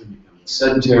agriculture, becoming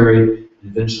sedentary,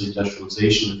 and eventually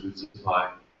industrialization of the food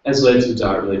supply, has led to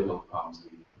dire-related health problems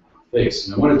that we face.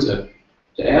 And I wanted to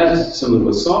add some of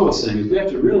what Saul was saying is we have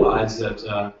to realize that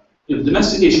the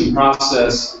domestication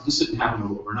process just didn't happen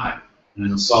overnight. And I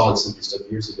know Saul had said this stuff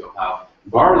years ago, how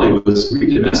barley was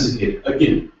re-domesticated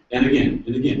again and again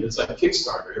and again. It's like a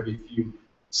Kickstarter. Every few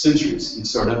centuries you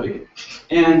start up again.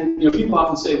 And people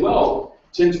often say, well,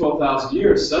 10, 12,000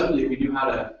 years, suddenly we knew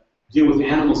how to deal with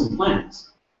animals and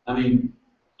plants. I mean,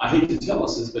 I hate to tell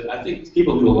us this, but I think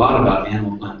people knew a lot about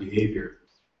animal-plant behavior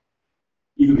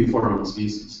even before our own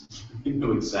species. We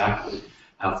know exactly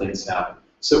how things happen.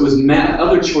 So it was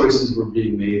other choices were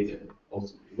being made there,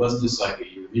 ultimately. It wasn't just like a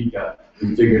eureka,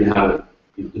 we figured out how to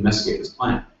domesticate this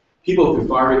plant. People through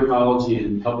fire ecology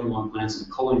and helping along plants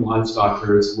and culling livestock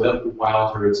herds,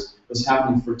 wild herds, was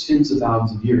happening for tens of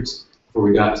thousands of years before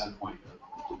we got to the point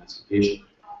of domestication.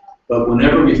 But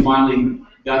whenever we finally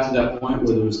got to that point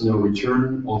where there was no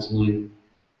return, ultimately,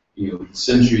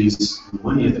 centuries,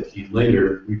 millennia that came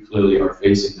later, we clearly are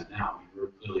facing that now. We were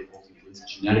clearly ultimately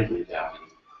genetically adapted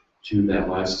to that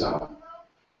lifestyle.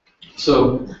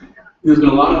 So there's been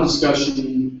a lot of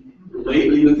discussion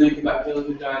lately, you would think, about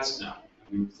Paleolithic diets. No.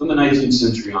 I mean, from the 19th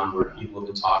century onward, people have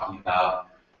been talking about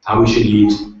how we should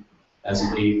eat as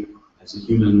an ape, as a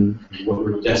human, what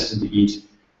we're destined to eat.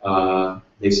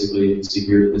 Basically, you see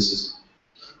here, this is,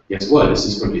 guess what? This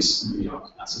is going to be,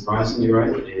 not surprisingly,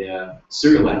 right? A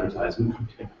cereal advertisement.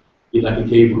 Eat like a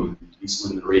caveman, be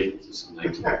slim and radiant. This is in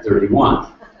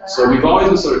 1931. So we've always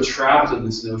been sort of trapped in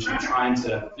this notion of trying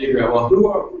to figure out, well,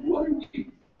 what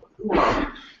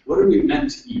are we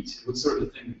meant to eat? What sort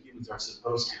of thing that humans humans are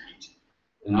supposed to eat.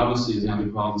 And obviously, as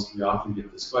anthropologists, we often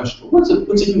get this question: well,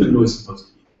 what's a human really supposed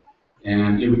to eat?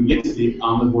 And we can get to the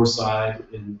omnivore side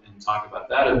and talk about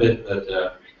that a bit,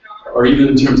 but or even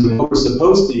in terms of what we're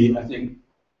supposed to eat, I think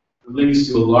it links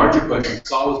to a larger question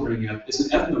Saul was bringing up. It's an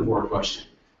ethnivore question.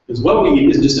 Because what we eat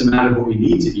isn't just a matter of what we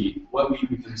need to eat. What we eat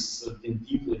becomes something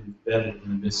deeply embedded in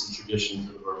the myths and traditions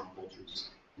of our own cultures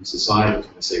and society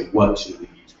when we say what should we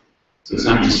eat. So it's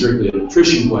not just strictly a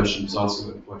nutrition question, it's also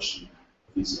a question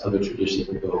of these other traditions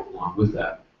that go along with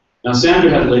that. Now Sandra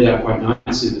had laid out quite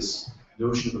nicely this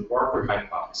notion of the Barker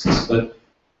hypothesis, but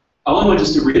I only want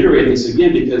just to reiterate this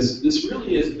again because this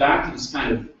really is back to this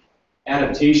kind of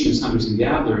adaptation as hunters and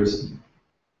gatherers.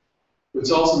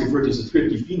 It's also referred to as a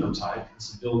thrifty phenotype,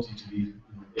 this ability to be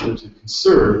able to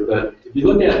conserve. But if you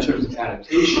look at it in terms of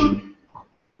adaptation,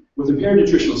 with impaired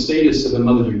nutritional status of a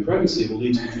mother during pregnancy, it will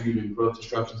lead to continued growth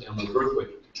disruptions and low birth weight.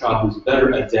 A child who's better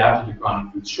adapted to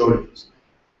chronic food shortages.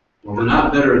 Well, they're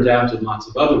not better adapted in lots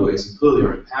of other ways, and clearly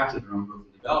are impacted in their own growth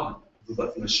and development.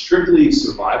 But from a strictly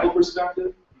survival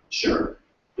perspective, sure,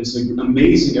 it's an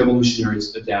amazing evolutionary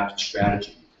adaptive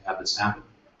strategy to have this happen.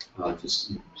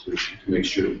 Just to make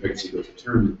sure the pregnancy goes to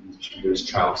term and there's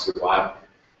child survival.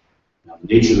 Now,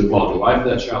 the nature of the quality of life of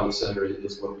that child, etc.,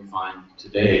 is what we find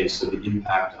today. So the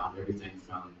impact on everything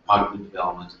from cognitive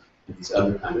development and these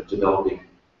other kind of developing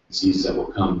diseases that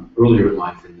will come earlier in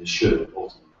life than they should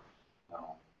ultimately.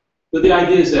 But the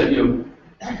idea is that,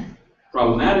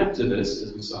 problematic to this,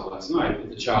 as we saw last night, if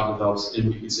the child develops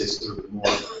in, you could say, sort of a more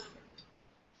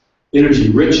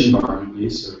energy-rich environment, at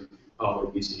least, or call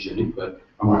it obesogenic, but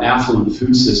a more affluent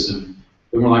food system,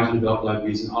 they're more likely to develop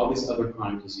diabetes and all these other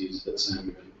chronic diseases that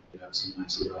Sandra had so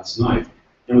nicely last night.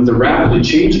 And with the rapidly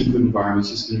changing food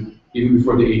environments, it's going to, even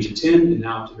before the age of 10, and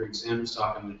now to hearing Sandra's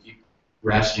talk, I'm going to keep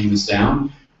ratcheting this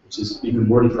down, which is even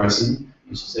more depressing.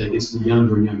 And she said it's in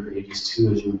younger and younger ages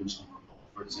too, as you mentioned,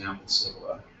 for example.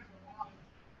 So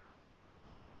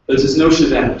there's this notion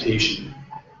of adaptation.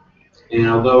 And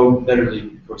although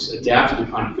betterly, of course, adapted to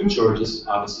chronic food shortages,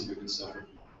 obviously they're going to suffer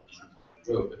from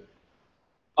growth. But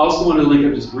I also want to link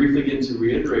up just briefly again to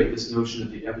reiterate this notion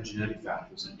of the epigenetic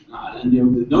factors. And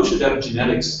the notion of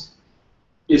epigenetics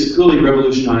is clearly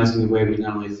revolutionizing the way we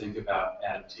not only think about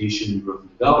adaptation and growth and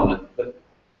development, but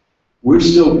we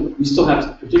still have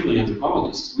to, particularly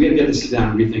anthropologists, we have yet to sit down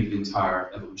and rethink the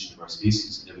entire evolution of our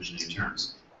species in epigenetic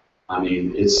terms. I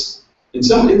mean, it's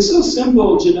so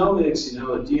simple, genomics,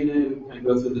 DNA, we kind of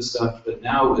go through this stuff, but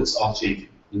now it's all changing.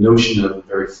 The notion of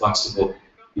very flexible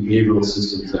behavioral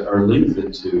systems that are linked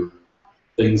into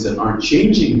things that aren't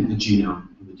changing the genome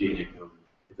and the DNA code,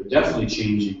 but they're definitely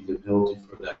changing the ability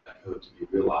for that code to be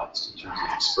realized in terms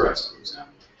of expressed, for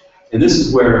example. And this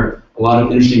is where a lot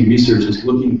of interesting research is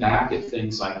looking back at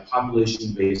things like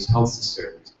population-based health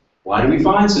disparities. Why do we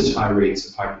find such high rates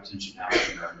of hypertension in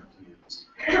African American communities?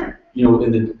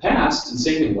 In the past, and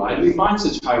same thing, why do we find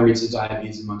such high rates of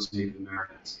diabetes amongst Native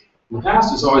Americans? In the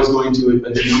past, it's always going to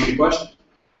a genomic question.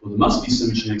 Well, there must be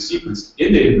some genetic sequence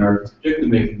in Native Americans,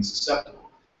 particularly making them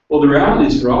susceptible. Well, the reality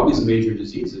is for all these major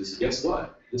diseases, guess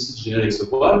what? This is genetics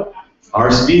of what?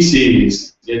 Our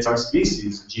species. It's our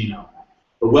species genome.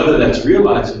 But whether that's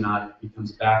realized or not, it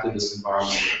comes back to this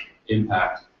environmental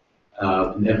impact,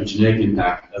 an epigenetic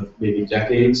impact of maybe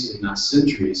decades, if not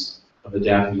centuries, of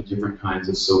adapting to different kinds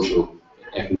of social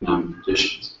economic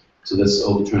conditions. So that's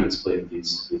all trying to explain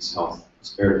these health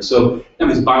disparities. So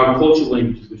these biocultural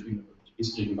linkages between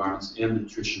eastern environments and the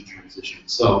nutrition transition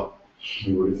itself,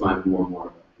 we're going to find more and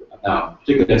more about,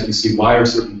 particularly as we see why are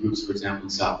certain groups, for example, in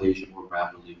South Asia, more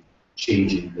rapidly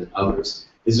changing than others.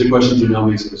 Is it a question of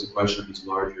genomics, or is it a question of these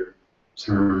larger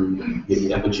term, maybe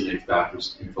epigenetic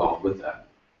factors involved with that?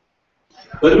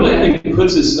 But really, I think it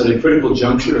puts us at a critical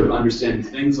juncture of understanding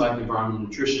things like environmental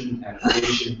nutrition,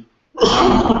 adaptation,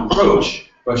 how we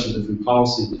approach questions of food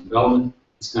policy and development,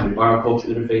 this kind of bioculture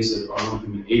interface of our own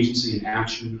human agency and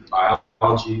action,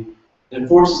 biology, and it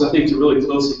forces us, I think, to really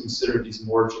closely consider these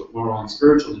moral and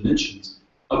spiritual dimensions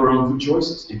of our own food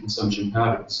choices and consumption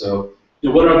patterns. So,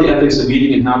 what are the ethics of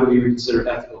eating, and how do we reconsider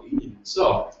ethical eating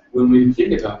itself when we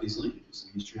think about these linkages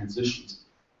and these transitions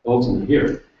ultimately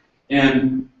here?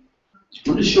 And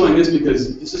I'm just showing this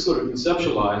because this is sort of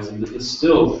conceptualized, and it's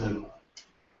still kind of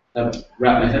have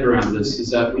wrapped my head around this,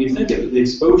 is that when you think of the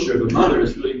exposure of a mother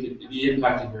is really the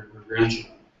impact of her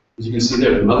grandchildren. As you can see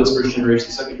there, the mother's first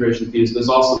generation, second generation fetus, there's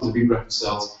also the reproductive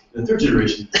cells in the third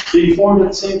generation being formed at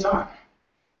the same time.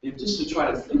 And just to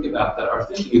try to think about that, our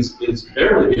thinking is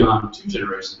barely beyond 2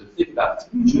 generations, but think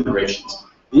about 3 generations.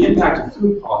 The impact of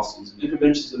food policies and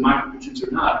interventions of micronutrients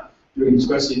or not,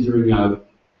 especially during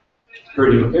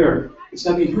herding of hair, it's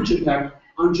having a huge impact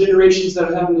on generations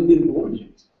that haven't been born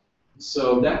yet.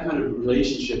 So that kind of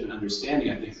relationship and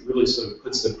understanding, I think, really sort of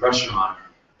puts the pressure on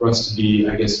for us to be,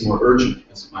 I guess, more urgent,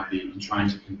 as it might be, in trying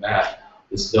to combat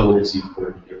this double disease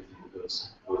burden and everything that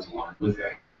goes along with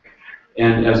that.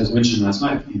 And as was mentioned last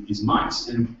night, these mice.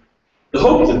 And the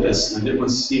hope of this, and I didn't want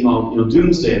to seem all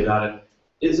doomsday about it,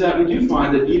 is that we do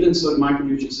find that even sort of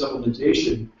micronutrient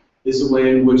supplementation is a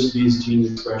way in which these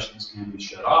gene expressions can be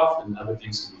shut off and other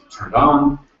things can be turned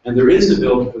on. And there is an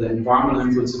ability for the environmental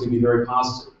influence that can be very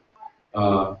positive.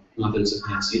 Not that it's a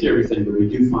panacea to everything, but we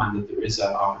do find that there is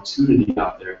that opportunity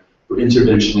out there for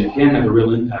intervention that can have a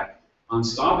real impact on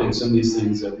stopping some of these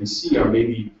things that we see are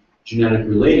maybe genetic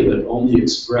related, but only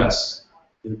expressed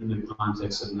in the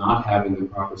context of not having the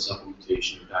proper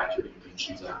supplementation or dietary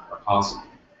interventions that are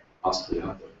possibly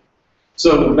out there.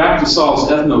 So back to Saul's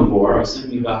ethnivore, I was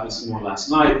thinking about this more last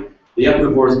night. The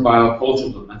ethnivore's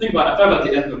biocultural dilemma. I thought about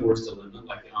the ethnivore's dilemma,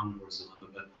 like the omnivore's dilemma,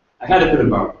 but I had to put in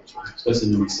bioculture, especially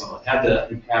knowing Saul. I had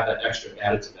to have that extra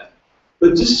added to that.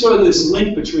 But just sort of this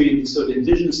link between sort of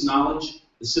indigenous knowledge,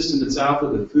 the system that's out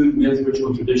there, the food, myth, ritual,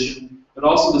 and tradition, but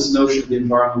also this notion of the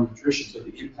environmental nutrition, so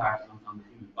the impact on the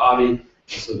human body,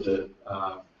 so the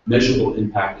measurable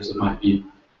impact as it might be,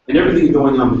 and everything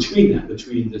going on between that,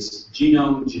 between this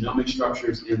genome, genomic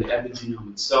structures, and the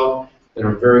epigenome itself that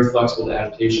are very flexible to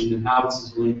adaptation, and how this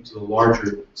is linked to a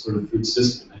larger sort of food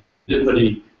system. I didn't put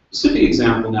any specific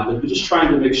example now, but we're just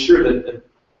trying to make sure that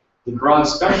the broad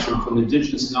spectrum from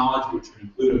indigenous knowledge, which would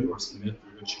include, of course, the myth,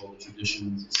 the ritual, the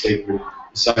traditions, the sacred,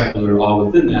 the secular, all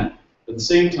within that, but at the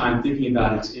same time thinking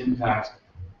about its impact,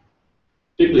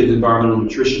 particularly the environmental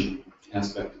nutrition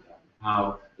aspect of that,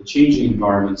 how the changing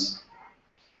environments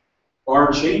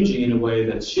are changing in a way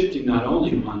that's shifting not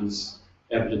only one's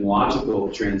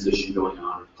epidemiological transition going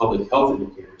on, public health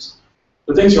indicators,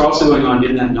 but things are also going on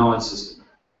in that knowledge system.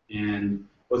 And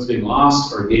what's being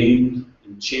lost or gained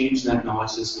and changed in that knowledge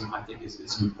system, I think,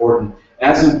 is important,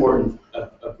 as important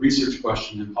a research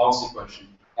question and policy question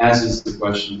as is the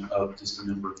question of just the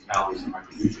number of calories and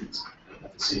micronutrients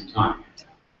at the same time.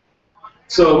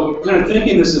 So, kind of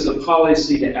thinking this as a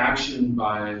policy to action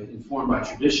informed by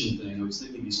tradition thing, I was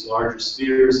thinking these larger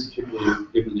spheres, particularly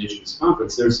given the nature of this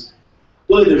conference, there's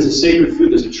a sacred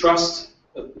food, there's a trust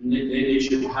of the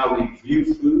nature of how we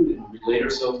view food and relate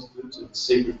ourselves to food, so the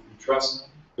sacred food trust.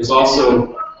 There's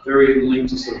also very linked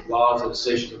to sort of laws,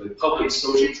 legislation, of the public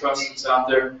social trust that's out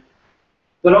there.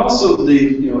 But also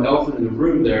the elephant in the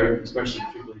room there, especially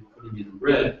particularly putting it in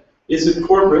red, is a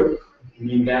corporate. I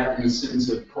mean that in the sense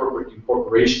of corporate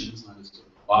incorporations, not just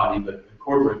a body, but a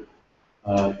corporate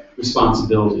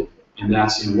responsibility. And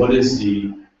that's what is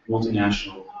the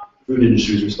multinational food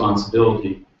industry's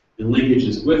responsibility and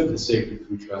linkages with the sacred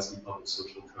food trust and public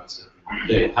social trust every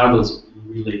day. How do those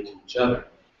relate to each other?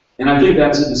 And I think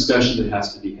that's a discussion that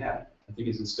has to be had. I think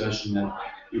it's a discussion that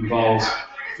involves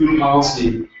food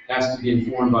policy has to be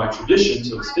informed by tradition,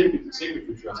 so the sacred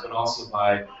food trust, but also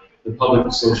by the public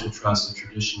and social trust and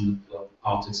tradition of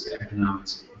politics,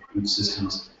 economics, food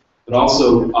systems, but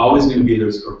also always going to be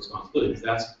there's corporate responsibility.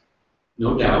 That's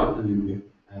no doubt. I mean,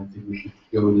 I think we could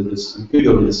go into this. We could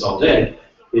go into this all day.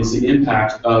 Is the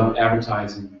impact of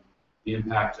advertising, the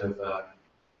impact of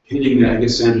hitting that, I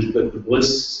guess, Sanders put the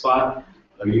bliss spot.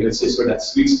 You could say sort of that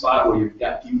sweet spot where you've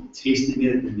got people tasting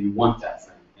it and you want that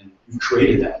thing, and you've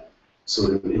created that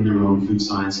sort of in your own food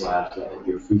science lab at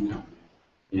your food company.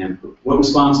 And what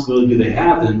responsibility do they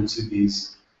have then to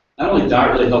these, not only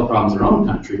direct health problems in their own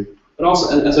country, but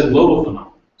also as a global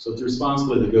phenomenon? So it's a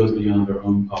responsibility that goes beyond our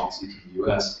own policies in the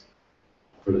U.S.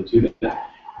 for them to do that.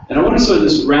 And I want to sort of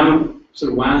just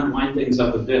wind things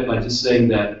up a bit by just saying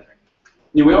that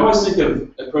we always think of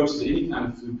approaches to any kind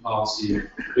of food policy,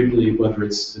 particularly whether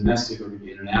it's domestic or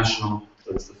maybe international,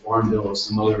 whether it's the Farm Bill or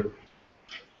some other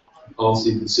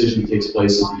policy decision that takes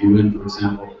place at the UN, for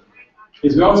example,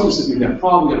 is we always just think we've got a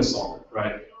problem, we've got to solve it,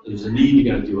 right? There's a need,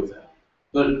 you got to deal with that.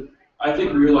 But I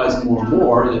think we realize more and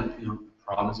more that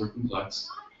problems are complex.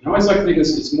 And I always like to think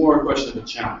it's more a question of a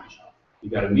challenge.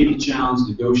 You've got to meet the challenge,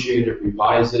 negotiate it,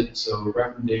 revise it, so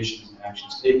recommendations and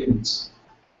actions taken. It's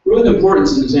really the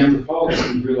importance in anthropology,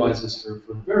 we've realized this for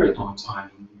a very long time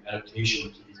in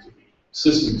adaptation to these different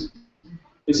systems,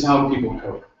 is how people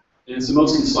cope. And it's the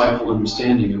most insightful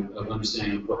understanding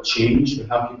of what changed and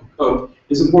how people cope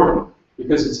is important.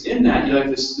 Because it's in that,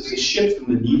 there's a shift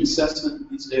from the need assessment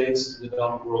these days in the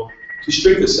developed world to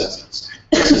strength assessments.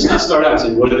 It's just not start out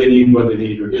saying what do they need,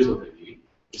 or here's what they need.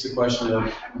 It's a question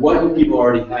of what do people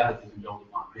already have that they can build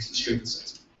upon. It's the strength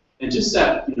assessment. And just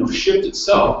that shift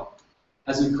itself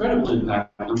has an incredible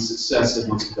impact on the success of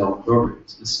most development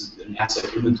programs. This is an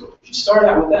asset inventory. If you start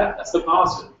out with that, that's the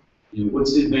positive.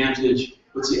 What's the advantage?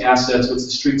 what's the assets, what's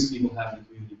the strengths people have in the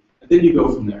community, and then you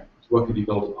go from there to what can be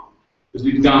built upon. Because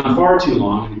we've gone far too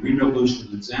long, and the Green Revolution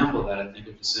is an example of that, I think,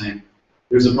 of just saying,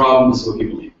 there's a problem, this is what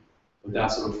people need,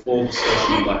 without sort of full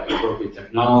discussion about appropriate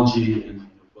technology and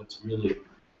what really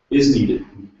is needed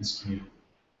in this community.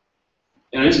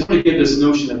 And I just want to give this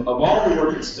notion of all the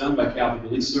work that's done by Catholic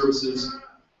Relief Services.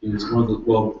 It's one of the,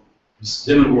 well,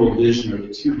 STEM and World Vision are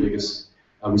the two biggest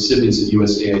recipients of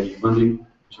USAID funding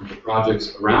in terms of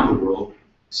projects around the world.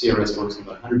 CRS works in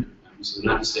about 100 different countries, so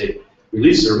they're not just a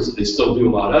relief service, they still do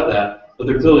a lot of that, but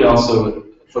they're clearly also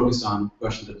focused on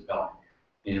questions of development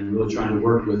and really trying to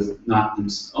work with not their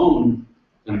own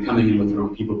kind of coming in with their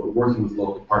own people, but working with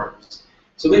local partners.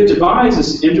 So they've devised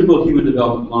this integral human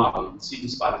development model. You can see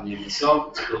just by the name itself,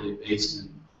 it's really based in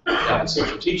Catholic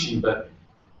social teaching, but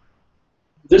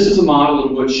this is a model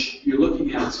in which you're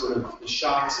looking at sort of the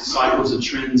shocks, the cycles, the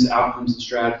trends, outcomes, and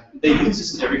strategies. They use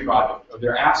this in every project, or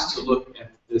they're asked to look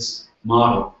at this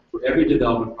model for every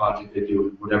development project they do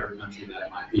in whatever country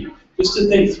that might be, just to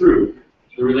think through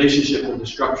the relationship of the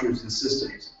structures and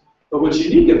systems. But what's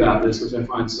unique about this, which I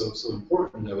find so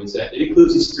important, though, is that it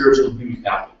includes a spiritual and human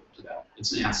capital to that.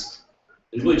 It's an asset.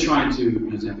 And really trying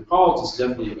to, as anthropologists,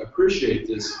 definitely appreciate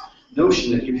this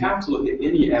notion that you have to look at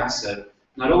any asset,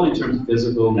 not only in terms of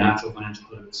physical, natural, financial,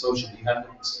 political, social, but you have to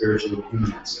look at spiritual and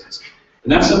human assets.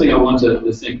 And that's something I want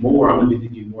to think more, I'm going to be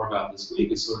thinking more about this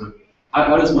week, is sort of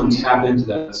how does one tap into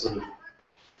that sort of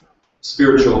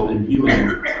spiritual and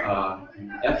human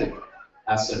ethic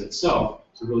asset itself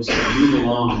to really sort of move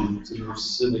along to more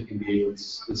civic engagement,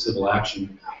 civil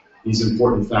action, these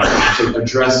important factors to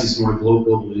address these more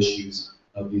global issues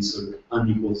of these sort of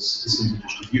unequal systems of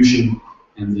distribution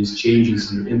and these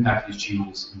changes and the impact of these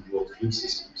changes in world food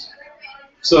systems.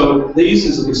 So they use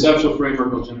this as a conceptual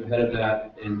framework. I'll jump ahead of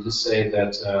that and just say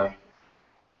that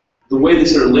the way they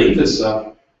sort of link this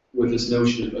up with this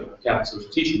notion of Catholic social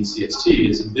teaching, CST,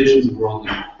 is envisions a world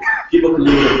in people can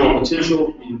live their full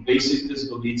potential, meaning basic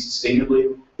physical needs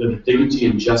sustainably, live with dignity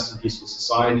and just and peaceful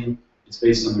society. It's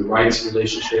based on the rights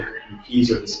relationship, and the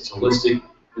keys are this holistic,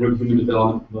 interhuman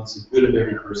development promotes the good of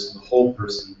every person, the whole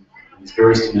person, in these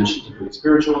various dimensions, including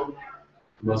spiritual,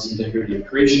 promotes the integrity of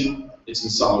creation. It's in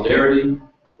solidarity,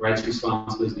 rights,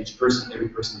 responsibilities of each person, every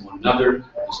person, and one another.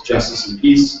 There's justice and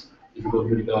peace. Integral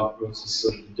human development promotes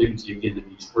sort of the dignity again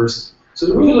of each person. So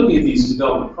they're really looking at these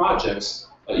development projects,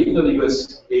 even though the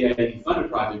USAID funded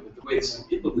project, but the way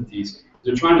they implement these,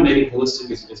 they're trying to make it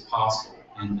holistic as possible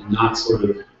and not sort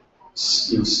of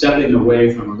stepping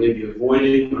away from or maybe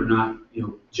avoiding or not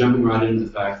jumping right into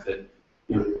the fact that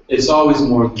it's always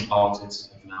more than politics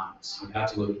and economics. You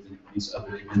have to look at these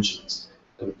other dimensions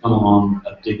that would come along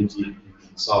of dignity and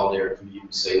solidarity, and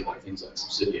even say like things like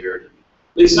subsidiarity.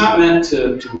 But it's not meant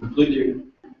to completely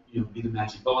be the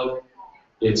magic bullet.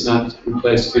 It's not to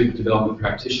replace good development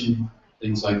practitioner,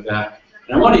 things like that.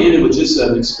 And I want to end it with just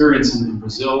an experience in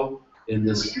Brazil, in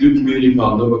this new community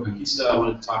called Nova Conquista. I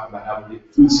wanted to talk about how the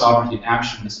food sovereignty in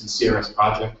action, this is the CRS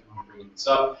project. I want to bring this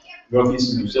up.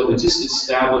 Northeastern Brazil, they just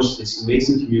established this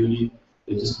amazing community.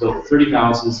 They just built 30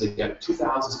 houses. They've got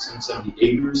 2,670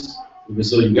 acres. The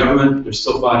Brazilian government, they're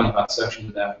still fighting about sections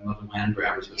of that from other land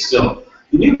grabbers, but still.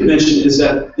 The unique dimension is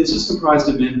that this is comprised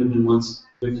of men who have been once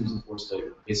victims of forced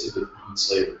labor, basically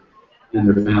slavery, and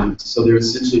their families. So they're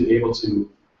essentially able to,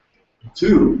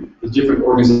 through the different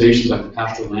organizations like the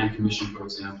Pastoral Land Commission, for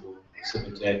example,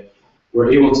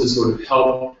 were able to sort of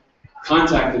help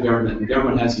contact the government, and the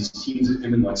government has these teams that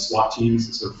come in, like SWAT teams,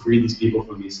 that sort of free these people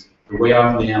from these, they're way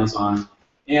off in the Amazon.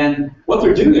 And what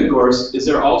they're doing, of course, is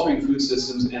they're altering food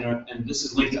systems, and this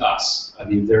is linked to us. I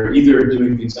mean, they're either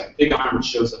doing things like pig iron, which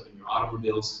shows up in your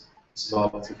automobiles. This is all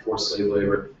through forced slave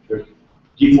labor. They're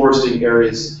deforesting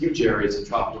areas, huge areas of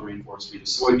tropical rainforest for either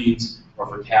soybeans or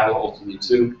for cattle, ultimately,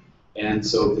 too. And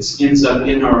so this ends up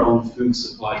in our own food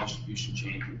supply distribution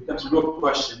chain. It becomes a real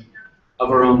question of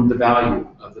our own, the value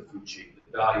of the food chain,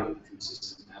 the value of the food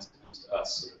system as it comes to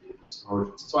us.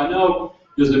 So I know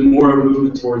there's been more of a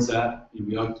movement towards that.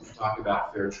 We often talk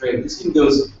about fair trade. This even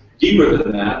goes deeper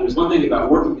than that. There's one thing about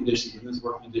working conditions, and those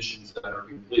working conditions that are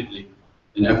completely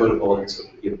inequitable and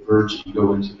sort of get purged, you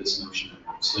go into this notion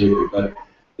of slavery. But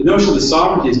the notion of the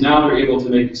sovereignty is now they're able to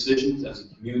make decisions as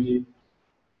a community,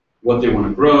 what they want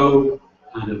to grow,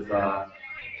 kind of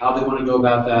how they want to go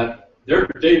about that. They're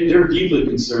deeply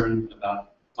concerned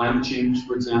about climate change,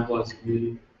 for example, as a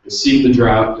community. They're seeing the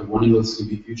drought. They're wanting what's going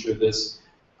to be the future of this.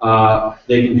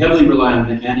 They can heavily rely on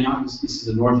manioc. This is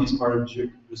the northeast part of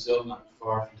Brazil, not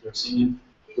far from Terceira,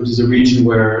 which is a region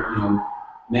where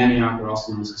manioc, or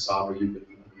also known as cassava, you could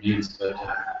names, but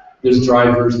there's dry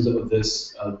versions of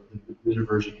this. The bitter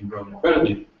version can grow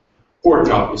incredibly poor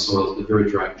tropical soils with very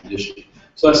dry conditions.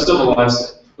 So that's still a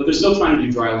lifestyle. But they're still trying to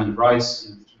do dry land rice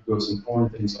and grow some corn,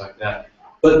 things like that.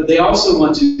 But they also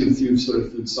want to, through sort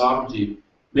of food sovereignty,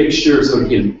 make sure, so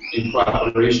again, in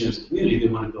cooperation as a community, they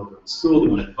want to build their own school, they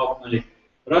want a health clinic.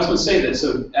 But I was going to say that,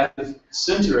 so at the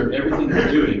center of everything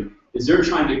they're doing is they're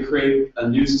trying to create a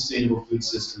new sustainable food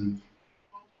system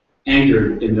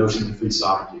anchored in notions of food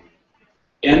sovereignty.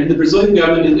 And the Brazilian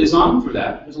government is on for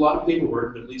that. There's a lot of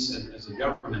paperwork, but at least as a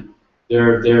government,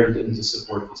 they're there to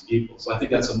support these people. So I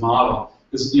think that's a model.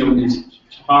 Because, you know,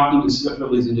 talking to several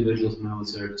of these individuals when I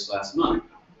was there just last month,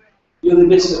 you know,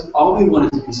 they said, all we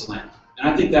want is a piece of land. And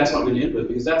I think that's what we end with,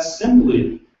 because that's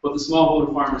simply what the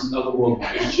smallholder farmers of the world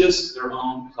want. It's just their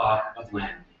own plot of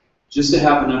land. Just to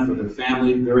have enough for their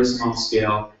family, very small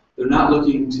scale. They're not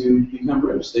looking to become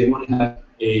rich. They want to have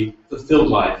a fulfilled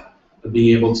life of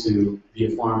being able to be a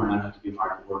farmer and not have to be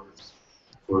hard workers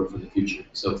for the future.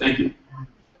 So thank you.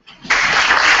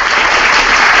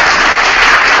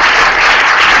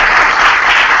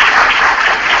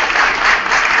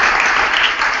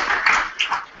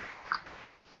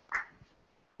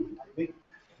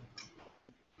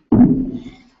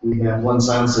 We have one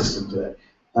sound system today.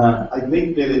 I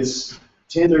think that it's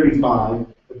 10:35.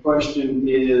 The question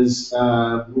is,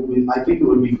 I think it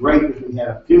would be great if we had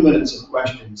a few minutes of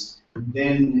questions, and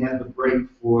then have the break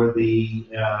for the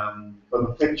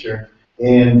picture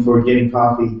and for getting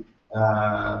coffee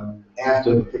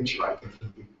after the picture, I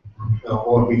think,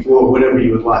 or before, whatever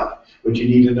you would like. But you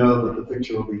need to know that the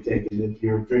picture will be taken. If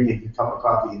you're drinking a cup of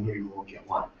coffee in here, you won't get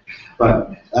one.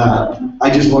 But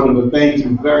I just wanted to thank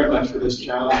you very much for this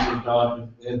challenge,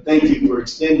 and thank you for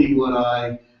extending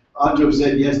what Andrew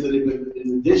said yesterday, but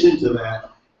in addition to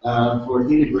that, for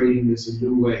integrating this in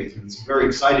new ways. And it's very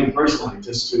exciting personally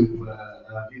just to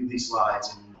view these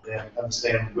slides and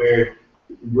understand where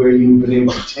you've been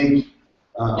able to take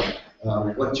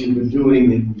what you've been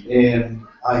doing. And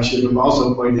I should have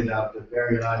also pointed out that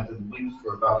Barry and I have been linked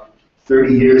for about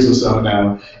 30 years or so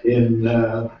now, in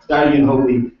starting in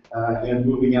Hopi and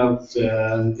moving out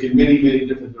in many, many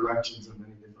different directions and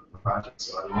many different projects.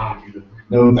 So I wanted you to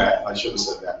know that. I should have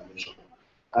said that initially.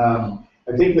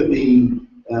 I think that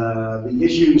the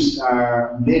issues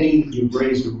are many. You've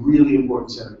raised a really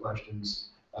important set of questions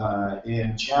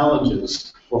and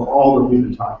challenges for all that we've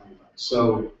been talking about.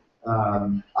 So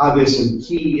are there some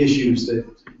key issues that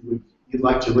you'd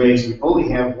like to raise? We only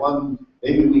have one.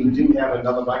 Maybe we do have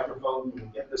another microphone. Can we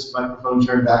get this microphone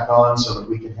turned back on so that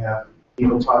we can have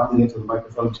people talking into the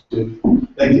microphone too?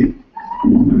 Thank you.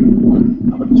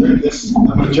 I'm going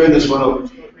to turn this one over.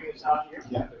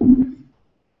 Yeah.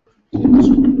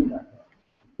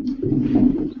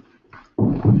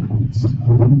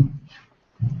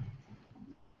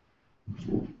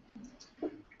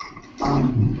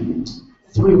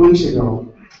 Three weeks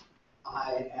ago,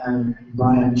 I and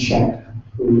Brian Chet,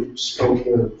 who spoke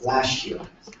here last year,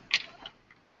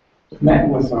 met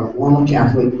with our Roman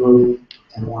Catholic group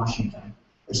in Washington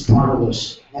as part of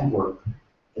this network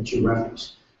that you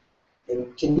referenced.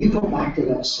 Can you go back to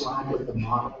that slide with the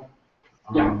model?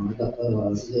 Yeah.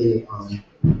 The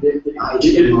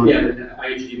IHD model. Yeah, the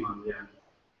IHD model, yeah.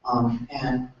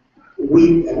 And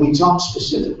we talked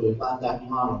specifically about that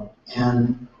model,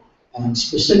 and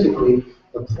specifically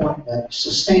the point that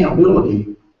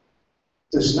sustainability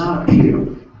does not appear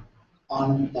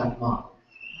on that model.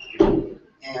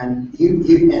 And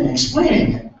in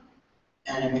explaining it,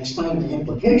 and in explaining the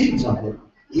implications of it,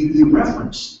 you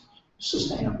referenced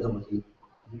sustainability,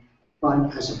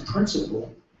 but as a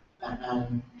principle,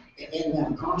 and in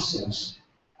that process,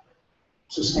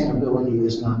 sustainability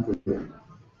is not there,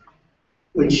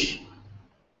 which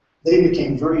they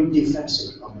became very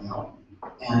defensive about,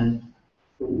 and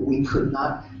we could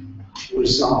not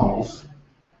resolve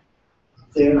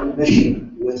their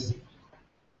mission with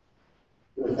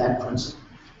that principle.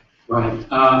 Right.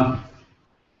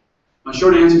 My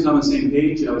short answer is on the same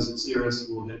page. I was at IRAS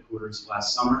School headquarters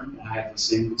last summer, and I had the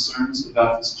same concerns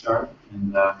about this chart,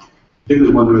 and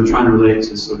particularly when we were trying to relate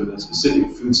to sort of a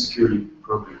specific food security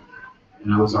program.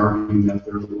 And I was arguing that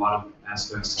there were a lot of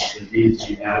aspects that needed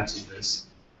to be added to this.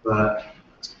 But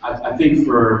I think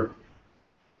for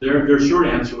their short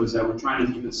answer was that we're trying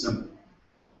to keep it simple.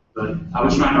 But I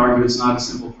was trying to argue it's not a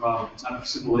simple problem, it's not a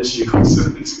simple issue, so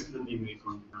it's going to be made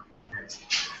complex.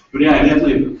 But yeah, I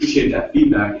definitely appreciate that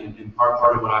feedback, and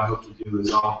part of what I hope to do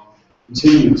is I'll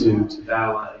continue to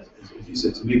battle, as you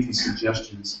said, to make these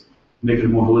suggestions, make it a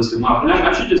more holistic model. And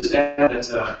I should just add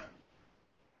that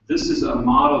this is a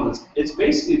model it's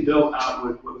basically built out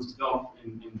with what was developed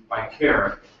by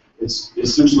CARE. It's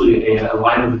essentially a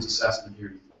livelihood assessment here.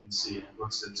 You can see it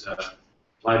looks at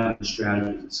livelihood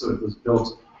strategies. So it was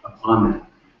built upon that.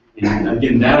 And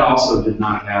again, that also did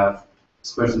not have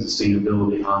question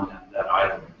sustainability on that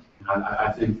either. And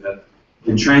I think that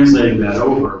in translating that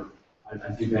over,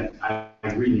 I think that I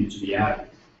agree needs to be added.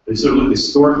 But sort of look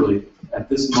historically at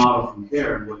this model from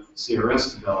CARE and what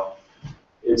CRS developed,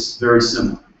 it's very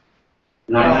similar.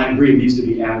 And I agree it needs to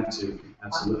be added to,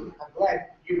 absolutely. I'm glad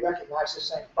you recognize the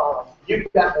same problem. You've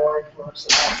got more influence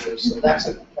than I do, so that's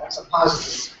a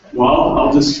positive. Well,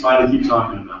 I'll just try to keep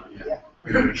talking about it, yeah.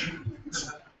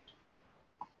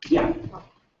 Yeah.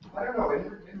 I don't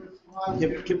know.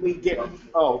 Can we get?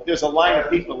 Oh, there's a line of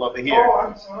people over here. Oh,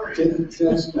 I'm sorry.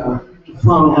 Just to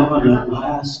follow up on that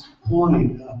last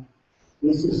point,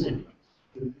 this is an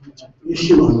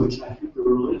issue on which I think the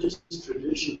religious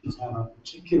traditions have a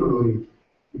particularly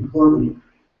important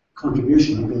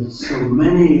contribution, because so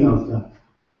many of the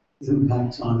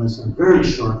impacts on us are very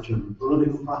short-term. The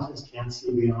political process can't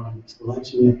see beyond the next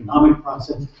election. The economic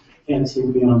process can't see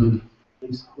beyond the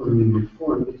next quarterly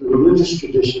report. But the religious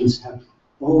traditions have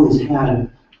always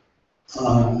had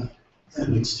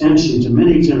an extension to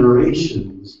many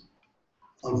generations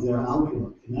of their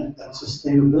outlook, and that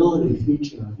sustainability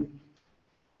feature, I think,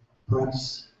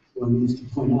 perhaps one needs to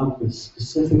point out that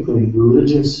specifically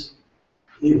religious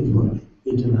input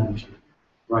into that issue.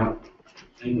 Right.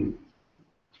 Thank you.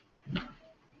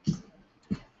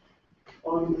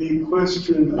 On the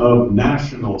question of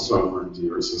national sovereignty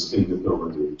or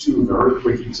sustainability, two very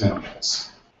quick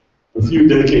examples. A few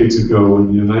decades ago, when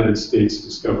the United States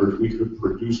discovered we could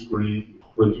produce grain,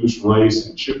 produce rice,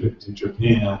 and ship it to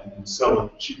Japan and sell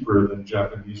it cheaper than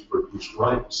Japanese produced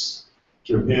rice,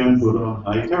 Japan put on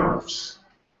high tariffs,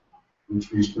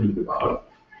 which we screamed about.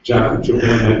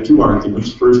 Japan had two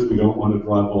arguments. First, we don't want to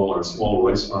drive all our small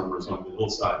rice farmers on the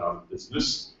hillside out of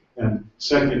business. And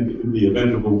second, in the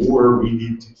event of a war, we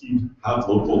need to have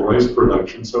local rice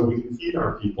production so we can feed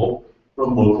our people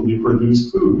from locally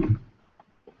produced food.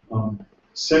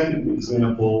 Second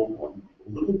example, a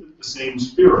little bit the same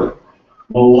spirit,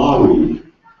 Malawi,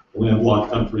 a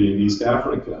landlocked country in East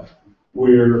Africa,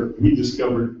 where we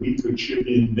discovered we could ship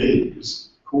in maize,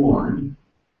 corn,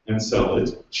 and sell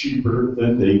it cheaper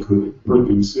than they could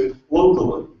produce it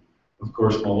locally. Of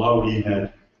course, Malawi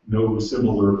had no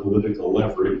similar political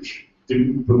leverage,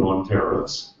 didn't put on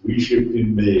tariffs. We shipped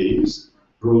in maize,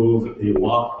 drove a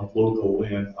lot of local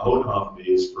land out of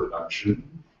maize production,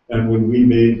 and when we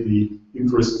made the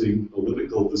interesting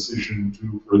political decision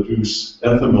to produce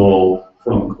ethanol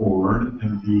from corn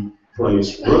and the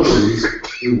price rose,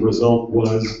 the result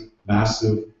was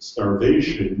massive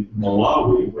starvation in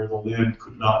Malawi, where the land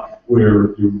could not,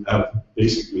 where you have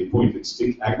basically pointed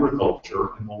stick agriculture,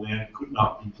 and the land could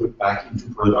not be put back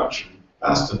into production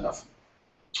fast enough.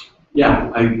 Yeah,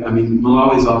 I mean,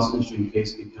 Malawi is also an interesting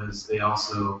case because they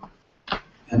also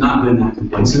had not been that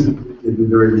complacent. They've been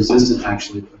very resistant,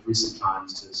 actually, of recent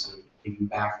times to sort of taking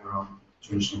back their own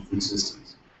traditional food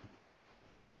systems.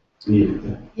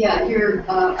 Yeah,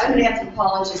 I'm an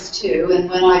anthropologist too, and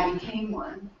when I became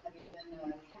one, having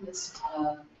been a chemist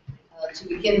to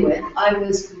begin with, I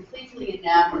was completely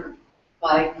enamored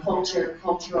by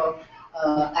cultural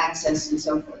access and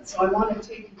so forth. So I want to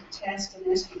take you to test and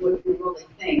ask you what you really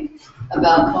think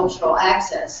about cultural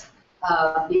access,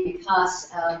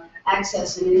 because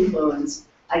access and influence,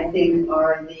 I think,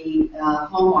 are the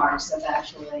hallmarks of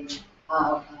actually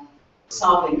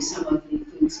solving some of the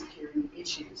food security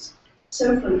issues.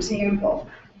 So, for example,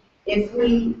 if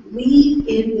we leave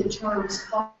in the terms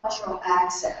cultural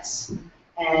access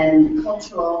and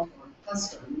cultural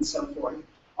custom and so forth,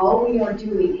 all we are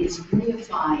doing is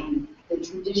reifying the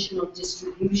traditional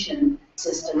distribution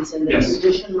systems and the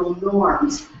traditional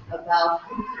norms about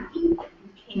who can eat and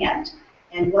who can't,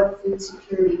 and what food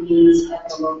security means at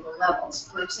the local levels.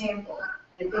 For example,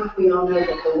 I think we all know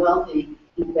that the wealthy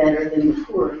eat better than the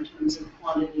poor in terms of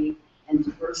quantity and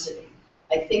diversity.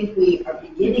 I think we are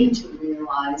beginning to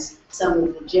realize some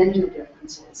of the gender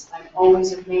differences. I'm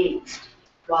always amazed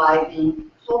by the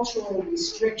cultural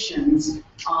restrictions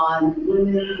on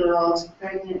women, girls,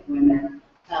 pregnant women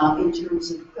in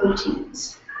terms of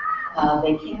proteins.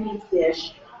 They can't eat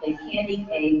fish, they can't eat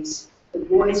eggs. The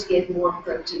boys get more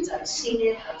proteins. I've seen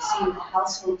it. I've seen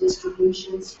household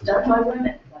distributions done by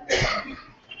women, by the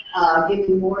way,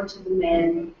 giving more to the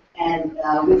men and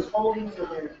withholding for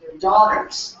their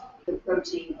daughters the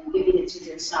protein and giving it to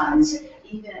their sons,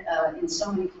 even in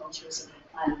so many cultures of the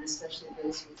planet, especially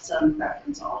those with son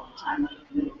preference all the time, like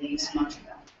the Middle East, much of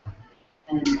that,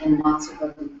 and lots of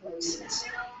other places.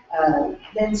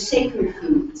 Then sacred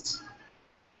foods.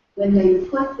 When they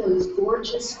put those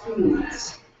gorgeous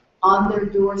foods on their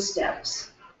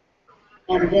doorsteps,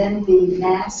 And then the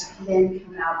masks then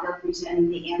come out representing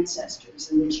the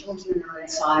ancestors, and the children are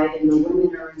inside, and the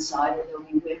women are inside, or they'll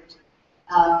be whipped.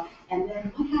 And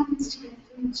then what happens to the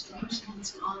food strange when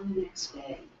it's gone the next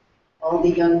day? All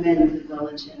the young men of the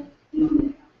village have eaten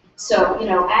it. So, you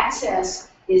know, access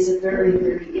is a very,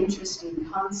 very interesting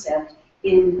concept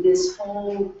in this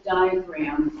whole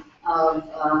diagram of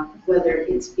whether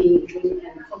it's being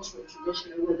in a cultural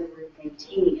tradition or whether we're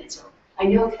maintaining it. So I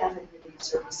know Catholic Relief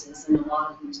Services and a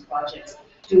lot of these projects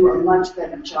do a much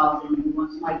better job than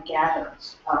you might gather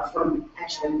from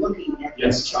actually looking at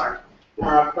this chart.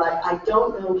 But I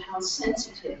don't know how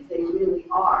sensitive they really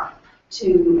are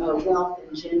to wealth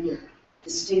and gender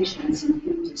distinctions in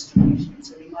food distribution.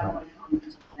 So you might want to comment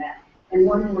on that. And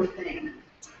one more thing.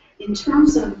 In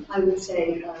terms of, I would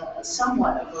say,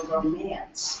 somewhat of a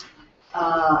romance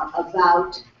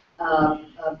about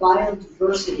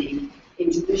biodiversity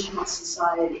in traditional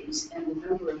societies and the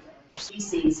number of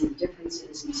species and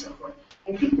differences and so forth,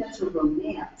 I think that's a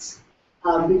romance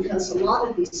because a lot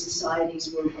of these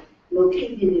societies were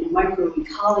located in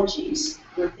microecologies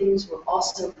where things were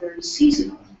also very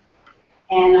seasonal.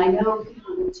 And I know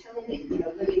people will tell me, you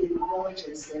know, living in the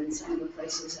villages and some of the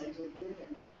places I did live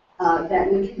in,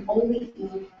 that we can only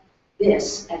eat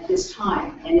this at this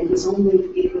time, and it was only,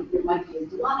 there might be a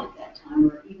glut at that time,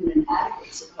 or even an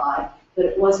adequate supply, but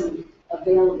it wasn't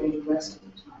available the rest of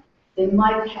the time. They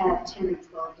might have 10 or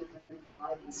 12 different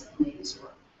varieties of maize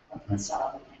or of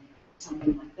cassava,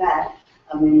 something like that.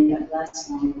 Many that last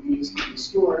long than these to be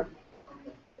stored, or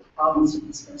the problems we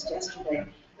discussed yesterday.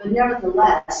 But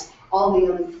nevertheless, all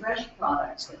the other fresh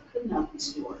products that could not be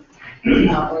stored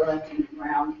or left in the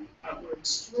ground were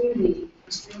extremely,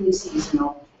 extremely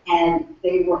seasonal, and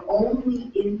they were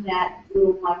only in that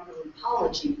little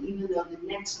microecology, even though the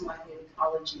next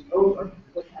microecology over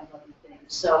would have other things.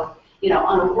 So, you know,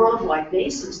 on a worldwide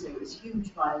basis, there was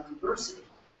huge biodiversity.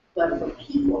 But for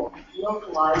people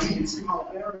localized in small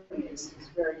areas is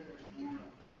very, very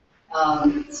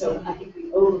narrow. So I think we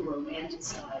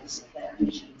over-romanticize that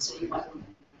mission. So you might want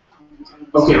to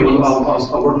Okay, well,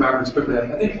 I'll work backwards quickly.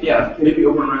 I think, yeah, maybe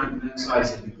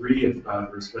over-romanticize the degree of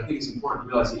biodiversity, but I think it's important to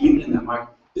realize that even in that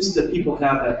this is that people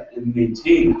have that and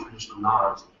maintain the traditional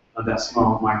knowledge of that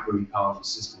small microecology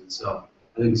system itself.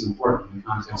 I think it's important in the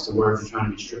context of where they're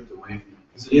trying to be stripped away from it,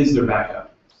 because it is their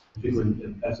backup,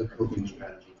 particularly as a coping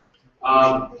strategy.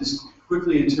 Just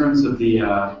quickly in terms of the,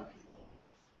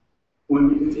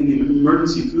 in the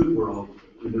emergency food world,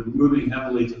 they're moving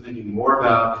heavily to thinking more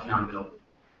about accountability.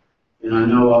 And I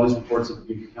know all these reports have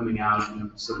been coming out, you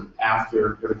know, sort of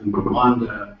after everything in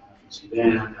Rwanda, after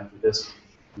Sudan, after this,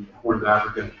 in the Horn of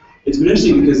Africa. It's been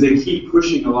interesting because they keep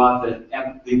pushing a lot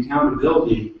that the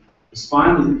accountability is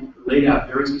finally laid out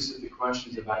very specific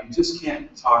questions about you just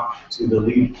can't talk to the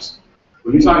leaders.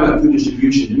 When you talk about food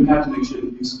distribution, you have to make sure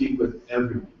that you speak with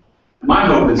everyone. My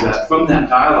hope is that from that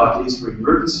dialogue, at least for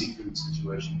emergency food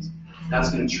situations, that's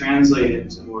going to translate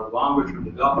into more longer-term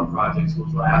development projects,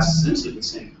 which will ask essentially the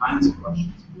same kinds of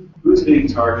questions. Who's being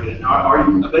targeted? And are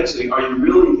you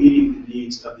really meeting the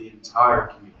needs of the entire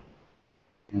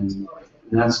community?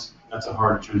 And that's a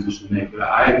hard transition to make. But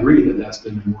I agree that that's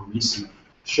been a more recent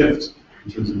shift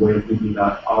in terms of the way of thinking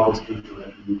about all those people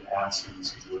that you need to ask in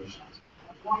these situations.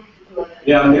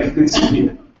 Yeah, okay, good to see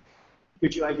you.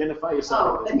 Could you identify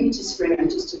yourself? Oh, let me just bring, I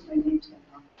just took my name tag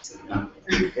off.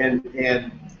 And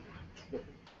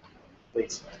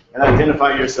please, and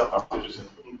identify yourself.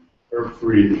 Herb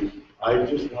Freed. I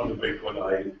just want to make what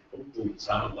I hope will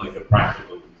sound like a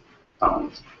practical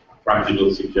comment,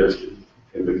 practical suggestion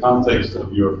in the context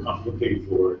of your looking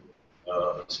for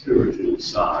spiritual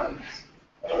side,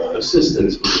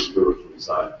 assistance from the spiritual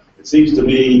side. It seems to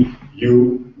me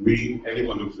we,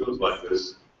 anyone who feels like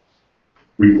this,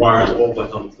 requires all the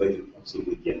help they can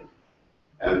possibly get.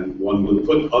 And one would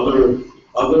put other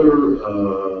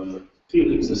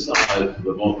feelings aside for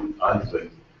the moment. I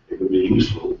think it would be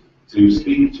useful to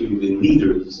speak to the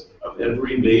leaders of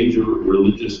every major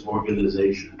religious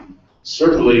organization,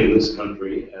 certainly in this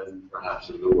country and perhaps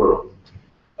in the world.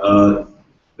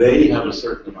 They have a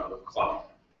certain amount of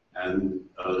clout. And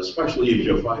especially if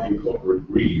you're fighting corporate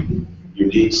greed, you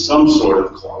need some sort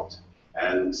of clout,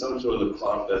 and some sort of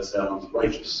clout that sounds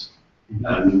righteous.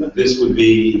 And this would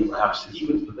be, perhaps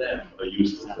even for them, a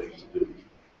useful thing to do.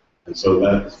 And so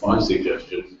that is my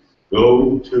suggestion.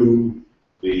 Go to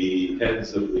the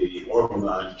heads of the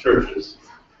organized churches,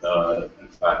 in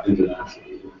fact,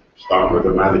 internationally. Start with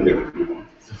the Vatican if you want.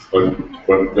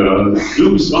 But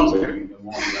do something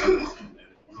along that line.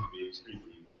 It would be extremely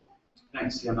useful.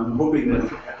 Thanks, yeah, I'm hoping that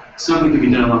something can be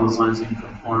done along those lines even for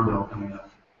the Farm Bill coming up.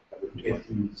 Get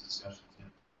through these discussions.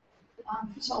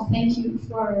 First of all, thank you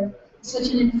for such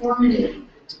an informative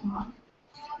talk.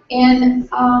 And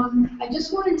I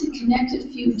just wanted to connect a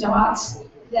few dots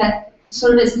that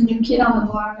sort of as a new kid on the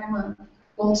block, I'm a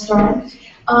gold star.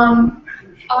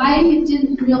 I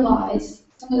didn't realize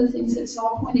some of the things that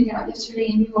Saul pointed out yesterday,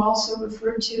 and you also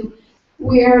referred to,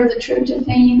 where the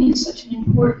tryptophan is such an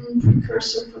important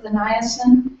precursor for the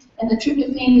niacin, and the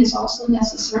tryptophan is also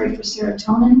necessary for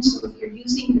serotonin. So if you're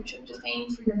using your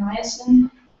tryptophan for your niacin,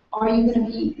 are you going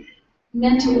to be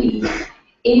mentally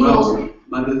able?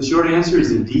 Well, the short answer is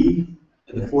the D,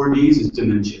 and the 4 Ds is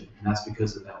dementia, and that's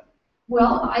because of that.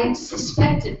 Well, I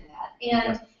suspected that,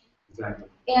 and Exactly.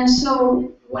 and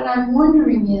so what I'm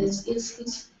wondering is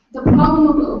the problem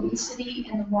of obesity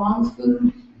and the wrong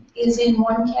food is in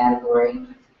one category,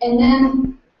 and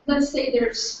then let's say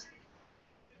there's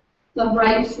the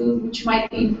right food, which might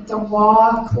be the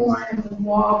raw corn, or the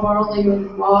raw barley, or the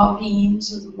raw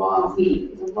beans, or the raw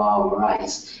wheat, or the raw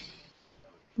rice,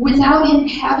 without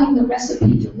having the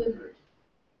recipe delivered.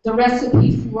 The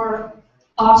recipe for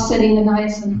offsetting the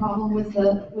niacin problem with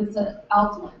the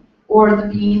alkaline, or the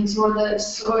beans, or the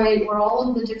soy, or all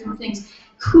of the different things.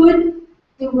 Could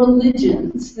the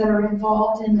religions that are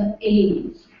involved in the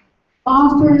aid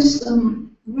offer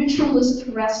some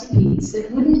ritualistic recipes that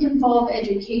wouldn't involve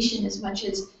education as much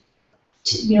as,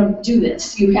 do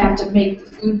this. You have to make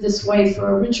the food this way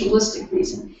for a ritualistic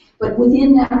reason. But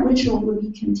within that ritual would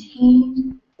be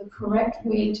contained the correct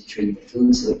way to treat the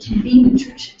food so it can be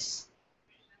nutritious.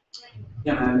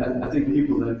 Yeah, I think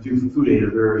people that do food aid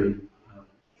are very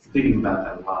thinking about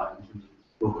that a lot in terms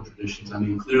of local traditions. I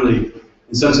mean, clearly,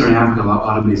 in sub-Saharan Africa, a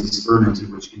lot of maize is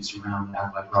fermented, which gets you around the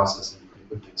alkali processing pretty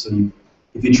quickly. So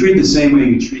if you treat the same way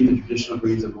you treat the traditional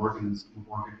breeds of organs,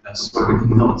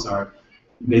 millets are,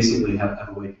 you basically have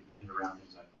a way to get around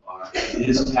things like flour. It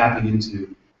is tapping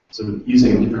into sort of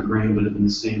using a different grain, but in the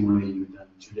same way you've done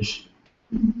traditionally,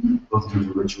 both in terms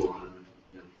of ritual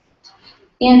and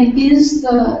And is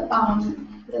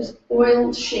the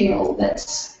oil shale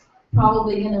that's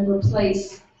probably going to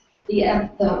replace the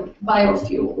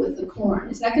biofuel with the corn,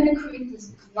 is that going to create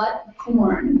this glut of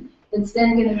corn that's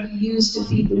then going to be used to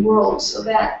feed the world? So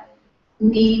that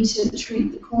need to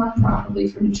treat the corn properly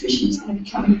for nutrition is going to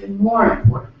become even more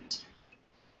important.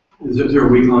 Is there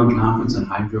a week-long conference on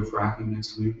hydrofracking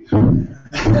next week?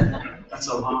 That's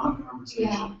a long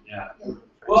conversation. Yeah.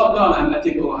 Well, no, I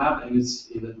think what will happen is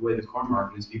the way the corn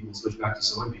market is, people will switch back to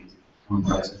soybeans. Corn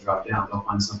prices drop down, they'll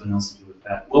find something else to do with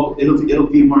that. Well, it'll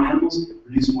feed more animals,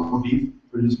 produce more beef,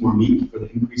 produce more meat for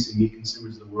the increasing meat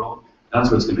consumers of the world.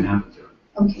 That's what's going to happen to it.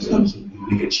 Okay, thank you.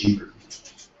 Make it cheaper,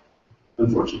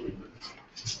 unfortunately.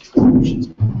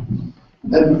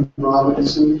 Edmund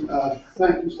Robinson,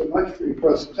 thank you so much for your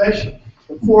presentation.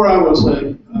 Before I was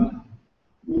a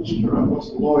minister, I was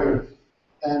a lawyer,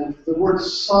 and the word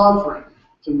sovereign,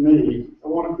 to me, I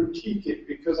want to critique it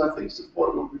because I think it's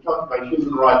important when we talk about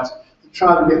human rights to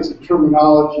try to get some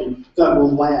terminology that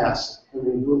will last and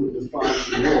will really define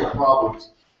the real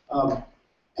problems.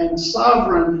 And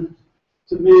sovereign,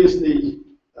 to me, is the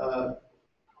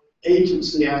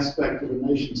agency aspect of a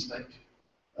nation state.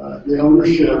 The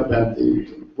ownership and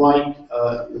the right,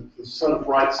 the set of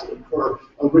rights that occur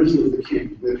originally the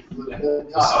king, the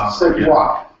top,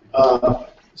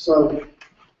 so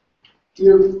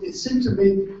it seems to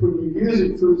me when you're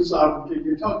using food sovereignty,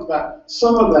 you're talking about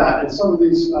some of that, and some of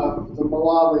these, the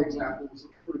Malawi examples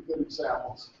are pretty good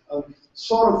examples of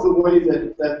sort of the way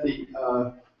that the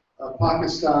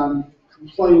Pakistan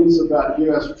complains about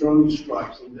U.S. drone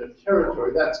strikes in their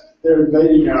territory. They're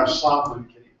invading our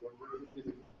sovereignty.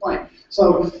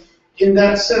 So, in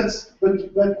that sense,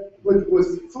 but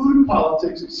with food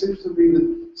politics, it seems to be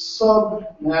that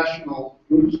sub-national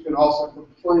groups can also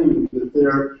complain that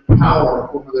their power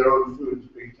over their own food is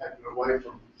being taken away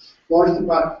from them. Largely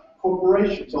by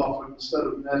corporations often instead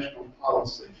of national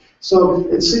policy. So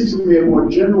it seems to me a more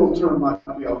general term might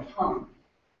be autonomy,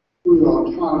 food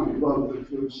autonomy rather than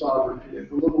food sovereignty.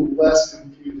 It's a little less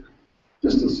confusing.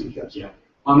 Just a suggestion. Yeah.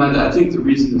 On that, I think the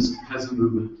reason this peasant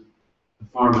movement, the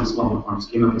farmers, smallholder farmers,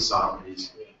 came up with sovereignty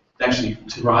actually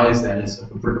to rise that as a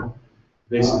vertical.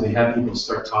 Basically, have people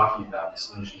start talking about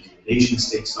this notion of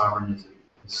nation-state sovereignty,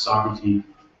 sovereignty,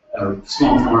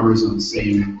 small farmers on the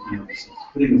same,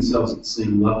 putting themselves at the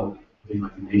same level, being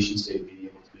like a nation-state, being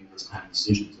able to make those kind of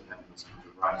decisions and having those kinds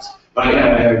of rights. But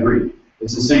I agree.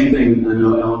 It's the same thing. I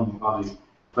know Ellen will probably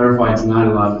clarify tonight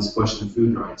a lot of this question of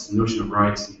food rights. The notion of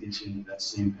rights and into that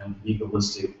same kind of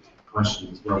legalistic question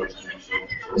as well.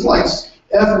 It's like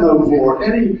ethnovore.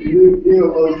 Any new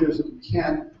neologism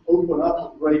can open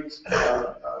up a great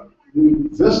new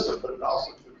vista, but it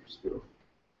also can obscure.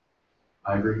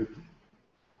 I agree.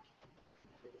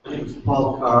 My name is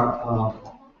Paul Carr.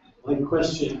 My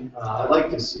question, I'd like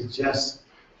to suggest,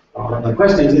 my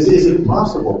question is it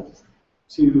possible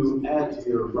to add to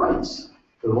your rights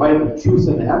the right of truth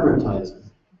in advertising?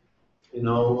 You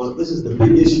know, this is the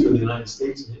big issue in the United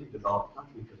States and any developed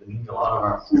country, because I think a lot of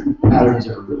our food patterns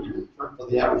are really determined, for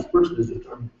the average person is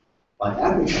determined by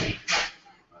advertising.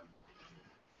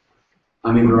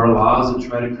 I mean, there are laws that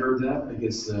try to curb that. I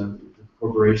guess the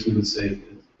corporations would say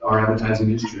our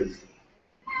advertising is truth.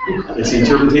 It's the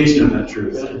interpretation of that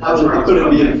truth. How could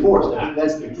it be enforced? I think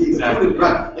that's the key. Exactly.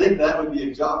 Right. I think that would be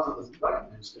a job for the drug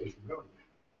administration, really.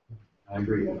 I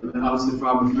agree. Obviously,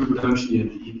 from food production, you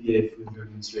have the EPA, Food and Drug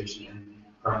Administration, and the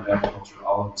Department of Agriculture,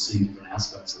 all overseeing different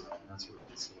aspects of that. And that's where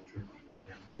it's tricky.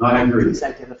 Yeah. No, I agree.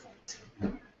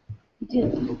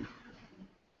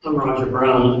 I'm Roger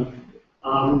Brown.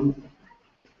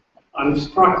 I'm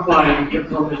struck by your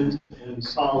comment and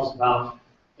Saul's about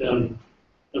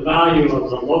the value of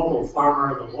the local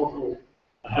farmer, the local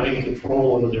having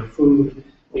control over their food,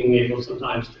 being able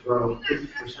sometimes to grow a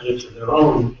 50% of their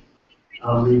own.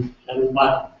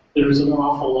 But there's an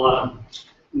awful lot of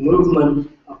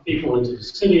movement of people into the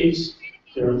cities.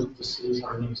 The cities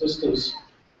are in existence.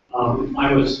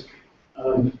 I was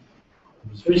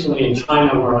recently in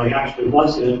China, where I actually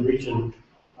was in a region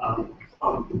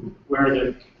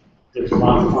where there's a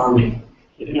lot of farming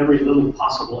in every little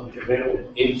possible and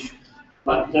available inch.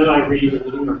 But then I read in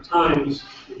the New York Times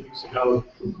a few weeks ago,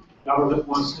 the government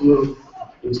wants to move,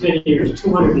 in 10 years,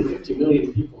 250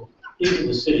 million people into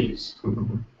the cities.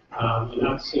 And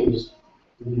that seems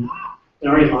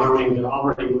very alarming. They're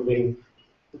already moving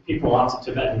the people out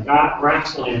to Tibetan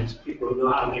grasslands, people who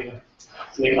know how to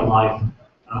make a life.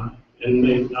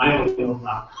 And I don't know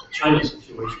about the China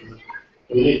situation,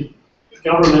 but the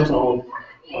governmental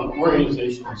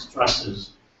organizational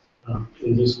stresses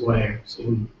in this way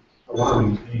seem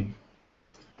alarming to me.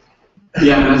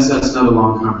 Yeah, and that's another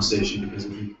long conversation, because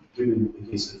if you do in the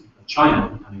case of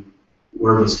China, I mean,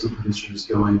 where those food producers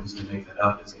going, who's going to make that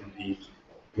up, is going to be,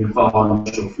 you're going to follow an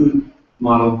industrial food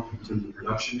model in terms of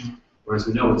production, whereas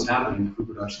we know what's happening, the food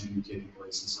production is going to be taking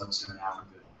place in sub-Saharan Africa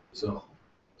and Brazil,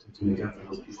 to make up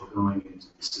for those people going into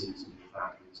the cities and the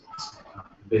factories.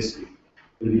 Basically,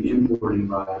 going to be importing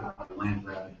by the land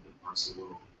grab in parts of the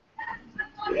world,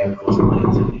 the agricultural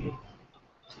land.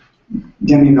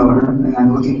 Demi Miller, and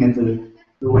I'm looking at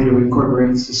the way to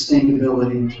incorporate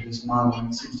sustainability into this model,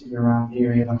 and it seems to be around the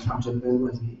area of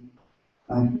accountability.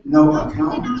 No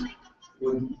accountant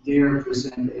would dare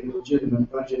present a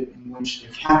legitimate budget in which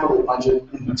the capital budget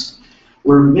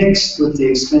were mixed with the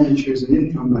expenditures and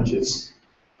income budgets,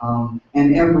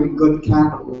 and every good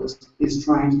capitalist is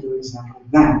trying to do exactly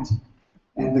that.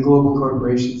 And the global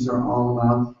corporations are all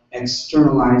about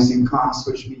externalizing costs,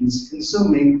 which means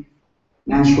consuming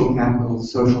natural capital,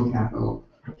 social capital,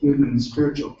 human and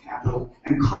spiritual capital,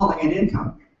 and calling it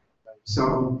income.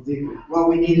 So what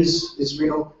we need is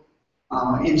real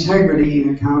integrity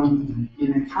in accounting,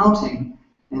 and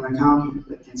accounting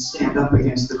that can stand up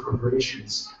against the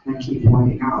corporations and keep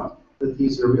pointing out that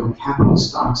these are real capital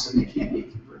stocks and they can't be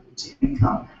converted to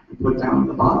income and put down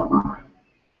the bottom line.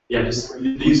 Yeah, just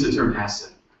use the term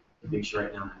asset. Make sure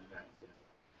right now.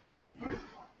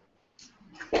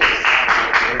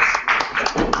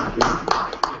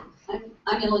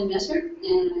 I'm Ellen Messer,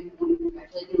 and I want to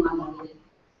congratulate you on the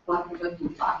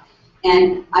thought-provoking talk.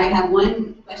 And I have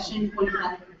one question, point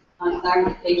of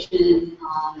clarification,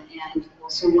 and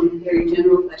also one very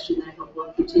general question that I hope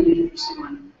we'll continue to pursue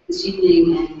on this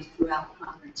evening and throughout the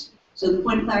conference. So the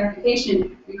point of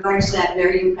clarification regards that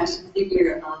very impressive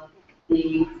figure of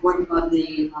the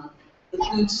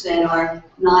foods that are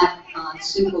not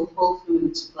simple whole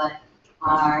foods, but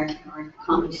are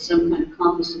some kind of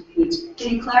composite foods.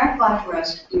 Can you clarify for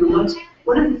us,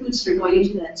 what are the foods that are going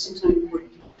into that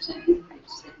 642%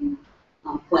 increase that you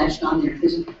flashed on there?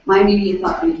 Because my immediate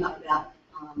thought when you talk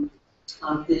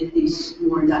about these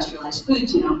more industrialized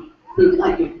foods, think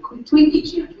like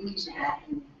Twinkies, Twinkies are that,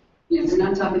 and we're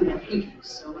not talking about Twinkies.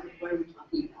 So what are we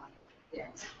talking about there?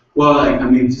 Well, I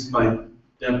mean, just by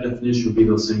definition would be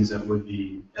those things that would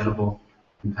be edible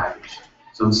and packaged.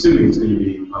 So I'm assuming it's going to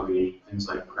be probably things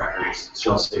like crackers,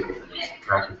 shelf-stable things,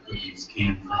 cracker cookies,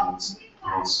 canned things,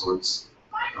 all sorts.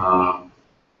 But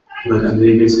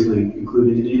they basically include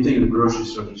anything in the grocery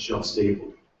store that's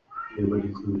shelf-stable. They would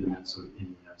include in that sort of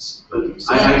index. But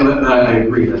I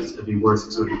agree that'd be worth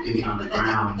sort of getting on the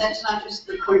ground. That's not just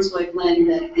the corn soy blend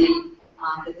that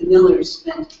the millers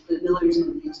spent. The millers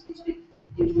and these big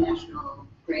international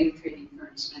grain trading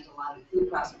firms spent a lot of, food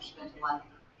processors spent a lot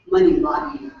of money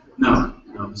lobbying. No,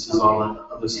 this is all that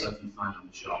other stuff you find on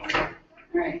the shelf. All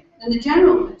right. And the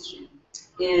general question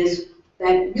is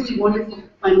that really wonderful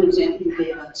final example you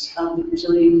gave us of the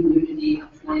Brazilian community of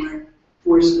former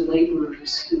forced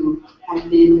laborers who had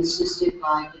been assisted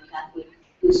by the Catholic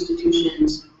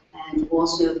institutions and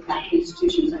also the Catholic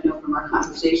institutions, I know from our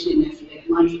conversation yesterday at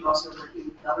lunch, are also working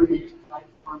with government to try to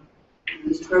fund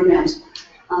these programs.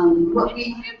 What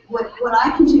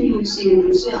I continue to see in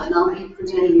Brazil, and I'll be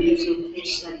presenting a Brazil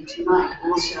case study tonight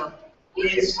also,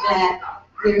 is that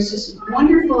there's this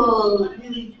wonderful,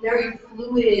 really very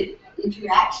fluid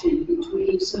interaction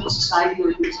between civil society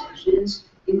organizations,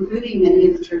 including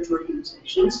many of the church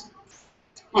organizations,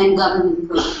 and government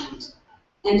programs.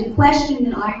 And the question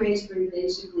that I raise very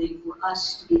basically for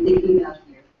us to be thinking about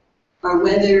here are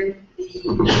whether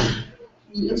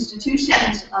the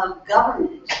institutions of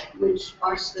government, which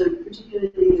are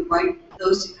particularly the right,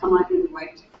 those that come under the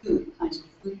right to food, kinds of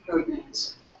food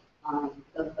programs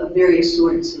of various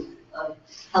sorts of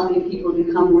helping people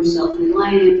become more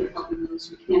self-reliant or helping those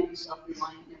who can't be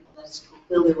self-reliant nevertheless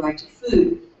fulfill their right to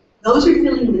food. Those are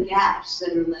filling the gaps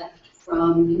that are left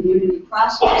from community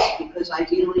process, because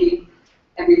ideally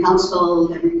every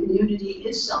household, every community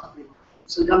is self-reliant.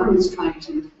 So government's trying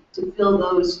to fill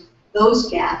those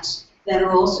gaps that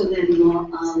are also then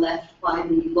left by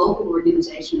the local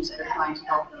organizations that are trying to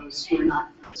help those who are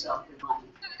not self-reliant.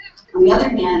 On the other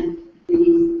hand,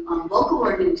 the local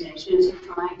organizations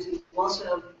are trying to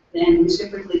also then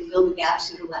reciprocally fill the gaps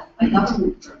that are left by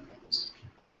government programs.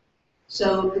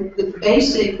 So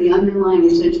the underlying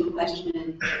essential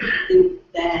question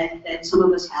that some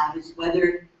of us have is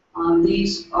whether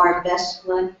these are best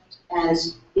left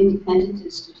as independent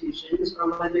institutions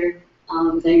or whether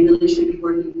they really should be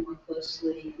working more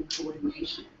closely in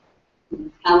coordination.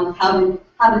 How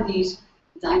do these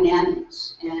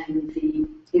dynamics and the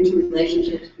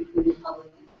interrelationships between the public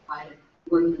and the private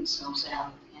work themselves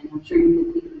out? And I'm sure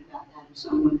you've been thinking about that as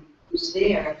someone who's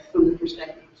there from the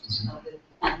perspective of the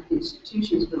Catholic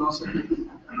institutions, but also thinking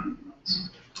about government roles.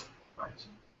 Right.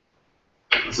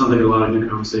 That sounds like a lot of new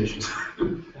conversations.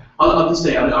 I'll just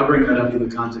say, I'll bring that up in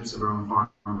the context of our own farm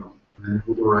bill, and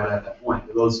we're right at that point.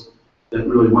 For those that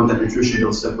really want that nutrition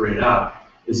bill separated out,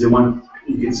 is they want,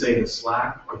 you could say, the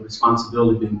slack or the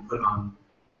responsibility being put on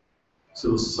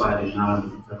civil society, not on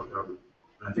the federal government.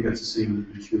 And I think that's the same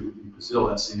true in Brazil.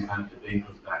 That same kind of debate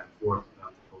goes back and forth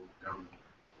about the whole government.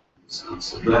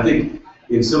 So, but I think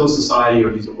in civil society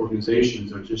or these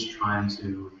organizations are just trying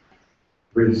to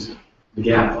bridge the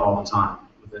gap all the time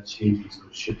with that changing sort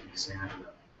of shifting sand.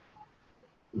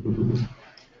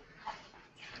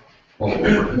 I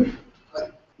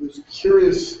was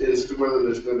curious as to whether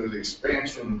there's been an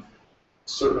expansion,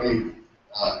 certainly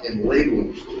in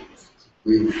labeling foods.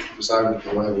 We've decided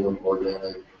to label them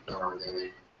organic,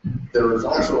 non-organic. There is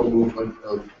also a movement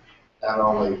of not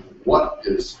only what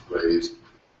is raised,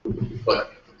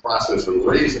 but the process of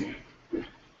raising it.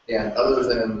 And other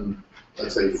than,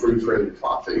 let's say, free trade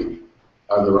coffee,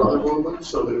 are there other movements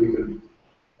so that we can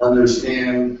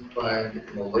understand by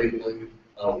labeling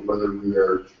whether we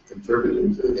are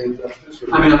contributing to the injustice?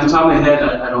 I mean, off the top of my head,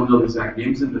 I don't know the exact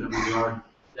names of it, but I mean, there are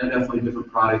definitely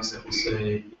different products that will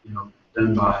say,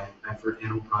 done by for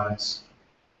animal products,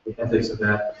 the ethics of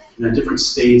that. And different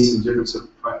states and different sort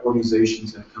of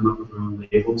organizations have come up with their own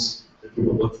labels that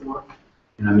people look for.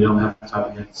 And I mean, I don't have to top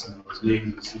of my head some of those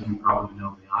names, but some of you probably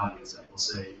know in the audience that will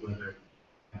say whether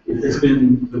it's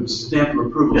been the stamp of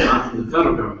approval, not from the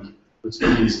federal government, but it's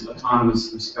from these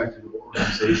autonomous, respected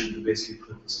organizations that basically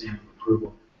put the stamp of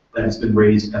approval that has been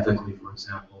raised ethically, for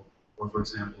example, or for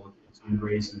example, it's been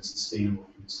raised in a sustainable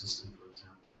food system, for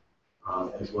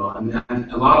example, as well.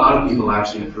 And a lot of people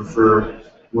actually prefer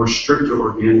more stricter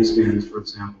organic standards, for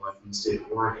example, like in the state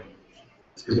of Oregon,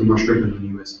 because they're more stricter than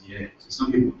the USDA. So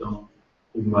some people don't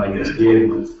even by USDA,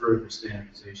 but further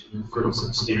standardization, further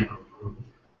substantial approval.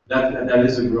 That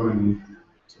is a growing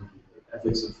sort of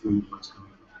ethics of food what's coming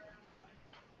from.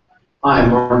 Hi,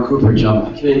 Mark Cooper.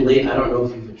 I came in late. I don't know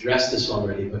if you've addressed this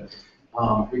already, but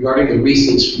regarding the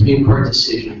recent Supreme Court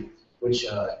decision, which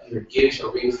either gives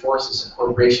or reinforces a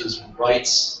corporation's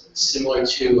rights similar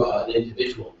to an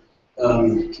individual,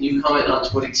 can you comment on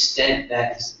to what extent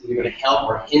that is either going to help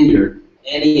or hinder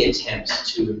any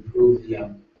attempts to improve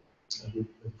the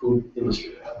food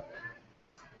industry?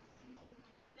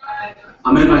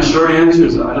 I mean, my short answer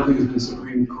is I don't think there's been a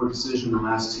Supreme Court decision in the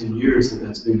last 10 years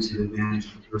that's been to the advantage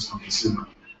of the personal consumer.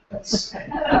 That's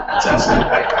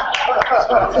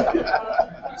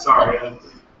sorry, I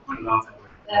pointed off that way.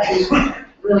 That is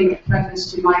really a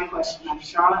preface to my question. I'm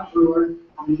Charlotte Brewer.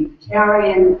 I'm a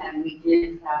Unitarian, and we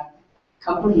did have a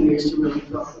couple of years to really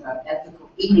talk about ethical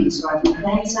eating, so I've been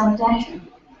paying some attention.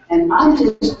 And I'm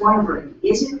just wondering,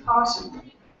 is it possible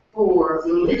for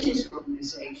religious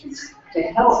organizations to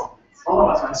help all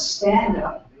of us stand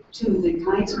up to the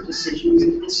kinds of decisions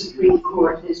that the Supreme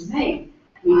Court has made.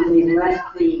 I mean, they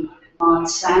left the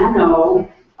Monsanto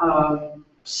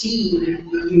seed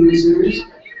users,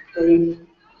 that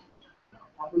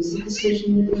was the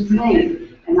decision that was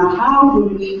made. And now how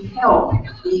do we help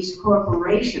these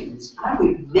corporations, how do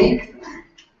we make them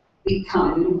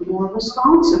become more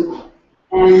responsible?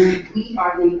 And we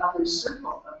are the other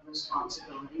circle of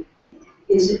responsibility.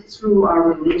 Is it through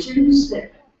our religions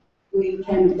that we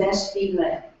can best be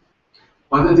led?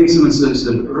 Well, I think someone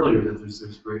said earlier that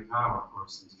there's great power, of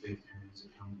course, in faith communities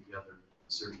that come together in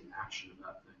certain action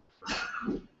about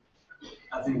things. But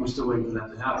I think we're still waiting for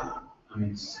that to happen. I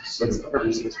mean,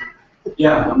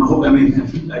 yeah,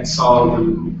 I saw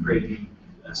them creating,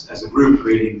 as a group,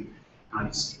 creating kind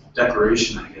of this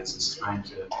declaration, I guess, is trying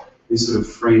to sort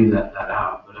of frame that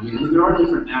out. But I mean, there are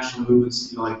different national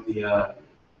movements, like the,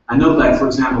 I know that, for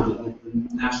example, the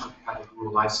National Catholic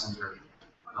Rural Life Center,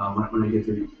 when I get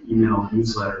their email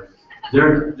newsletter,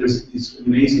 there's these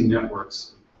amazing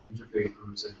networks of interfaith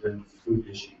groups that deal with food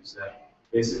issues that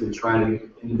basically try to get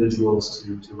individuals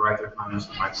to write their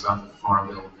financial rights on the farm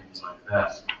bill and things like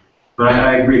that. But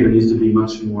I agree, there needs to be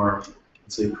much more,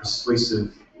 let's say,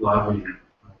 persuasive lobbying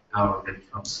power when it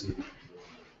comes to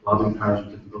lobbying powers are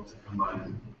difficult to come by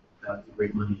without the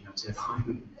great money you have to have behind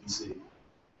them, you can see.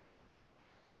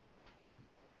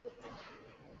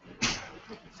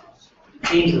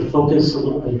 Change the focus a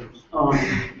little bit.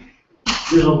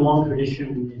 There's a long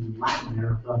tradition in Latin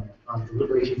America of the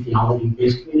liberation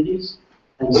theology-based communities,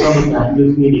 and some of that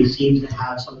new communities seem to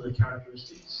have some of the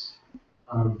characteristics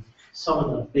of some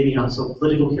of the, maybe not so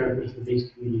political characteristics of the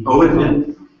based community. Oh, it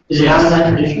Does it have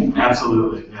that tradition?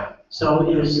 Absolutely, yeah. So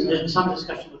there's some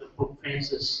discussion that Pope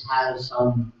Francis has,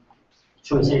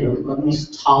 shall I say, at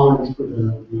least tolerance for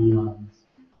the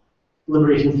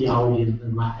liberation theology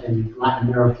in Latin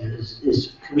America.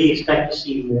 Can we expect to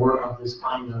see more of this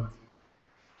kind of?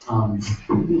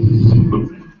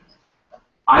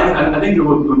 I think there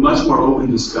will be a much more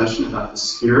open discussion about the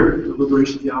spirit of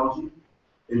liberation theology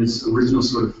in its original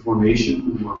sort of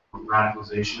formation, more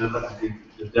radicalization of it. I think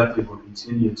it definitely will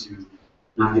continue to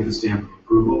not get the stamp of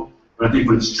approval. But I think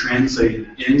when it's translated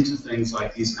into things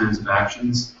like these kinds of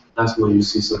actions, that's where you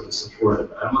see sort of the support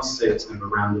of it. I don't want to say it's kind of a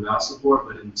roundabout support,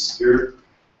 but in the spirit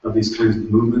of these kinds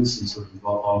of movements and sort of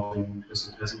involving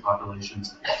peasant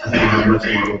populations, I think we'll have a much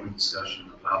more open discussion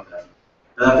about that.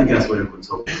 And I think that's what everyone's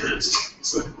hoping for.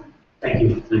 So, thank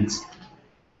you. Thanks.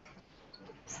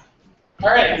 All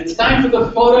right, it's time for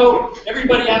the photo.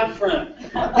 Everybody out front.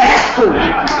 All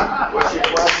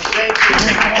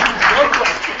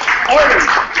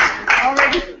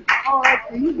right,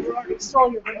 for you, you already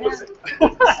stole your banana.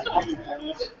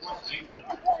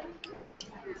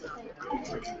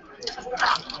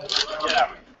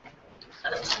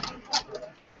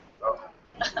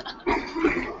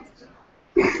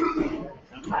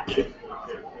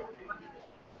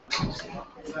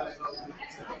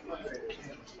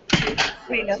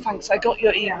 Rena, thanks. I got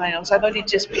your emails. I've only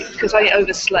just picked, because I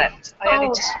overslept. I only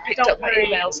just picked up my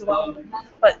emails,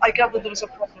 but I gathered there was a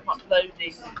problem uploading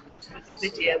the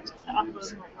video.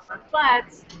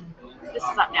 Flags. This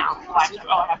is up now.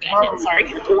 Oh, okay.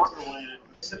 Sorry.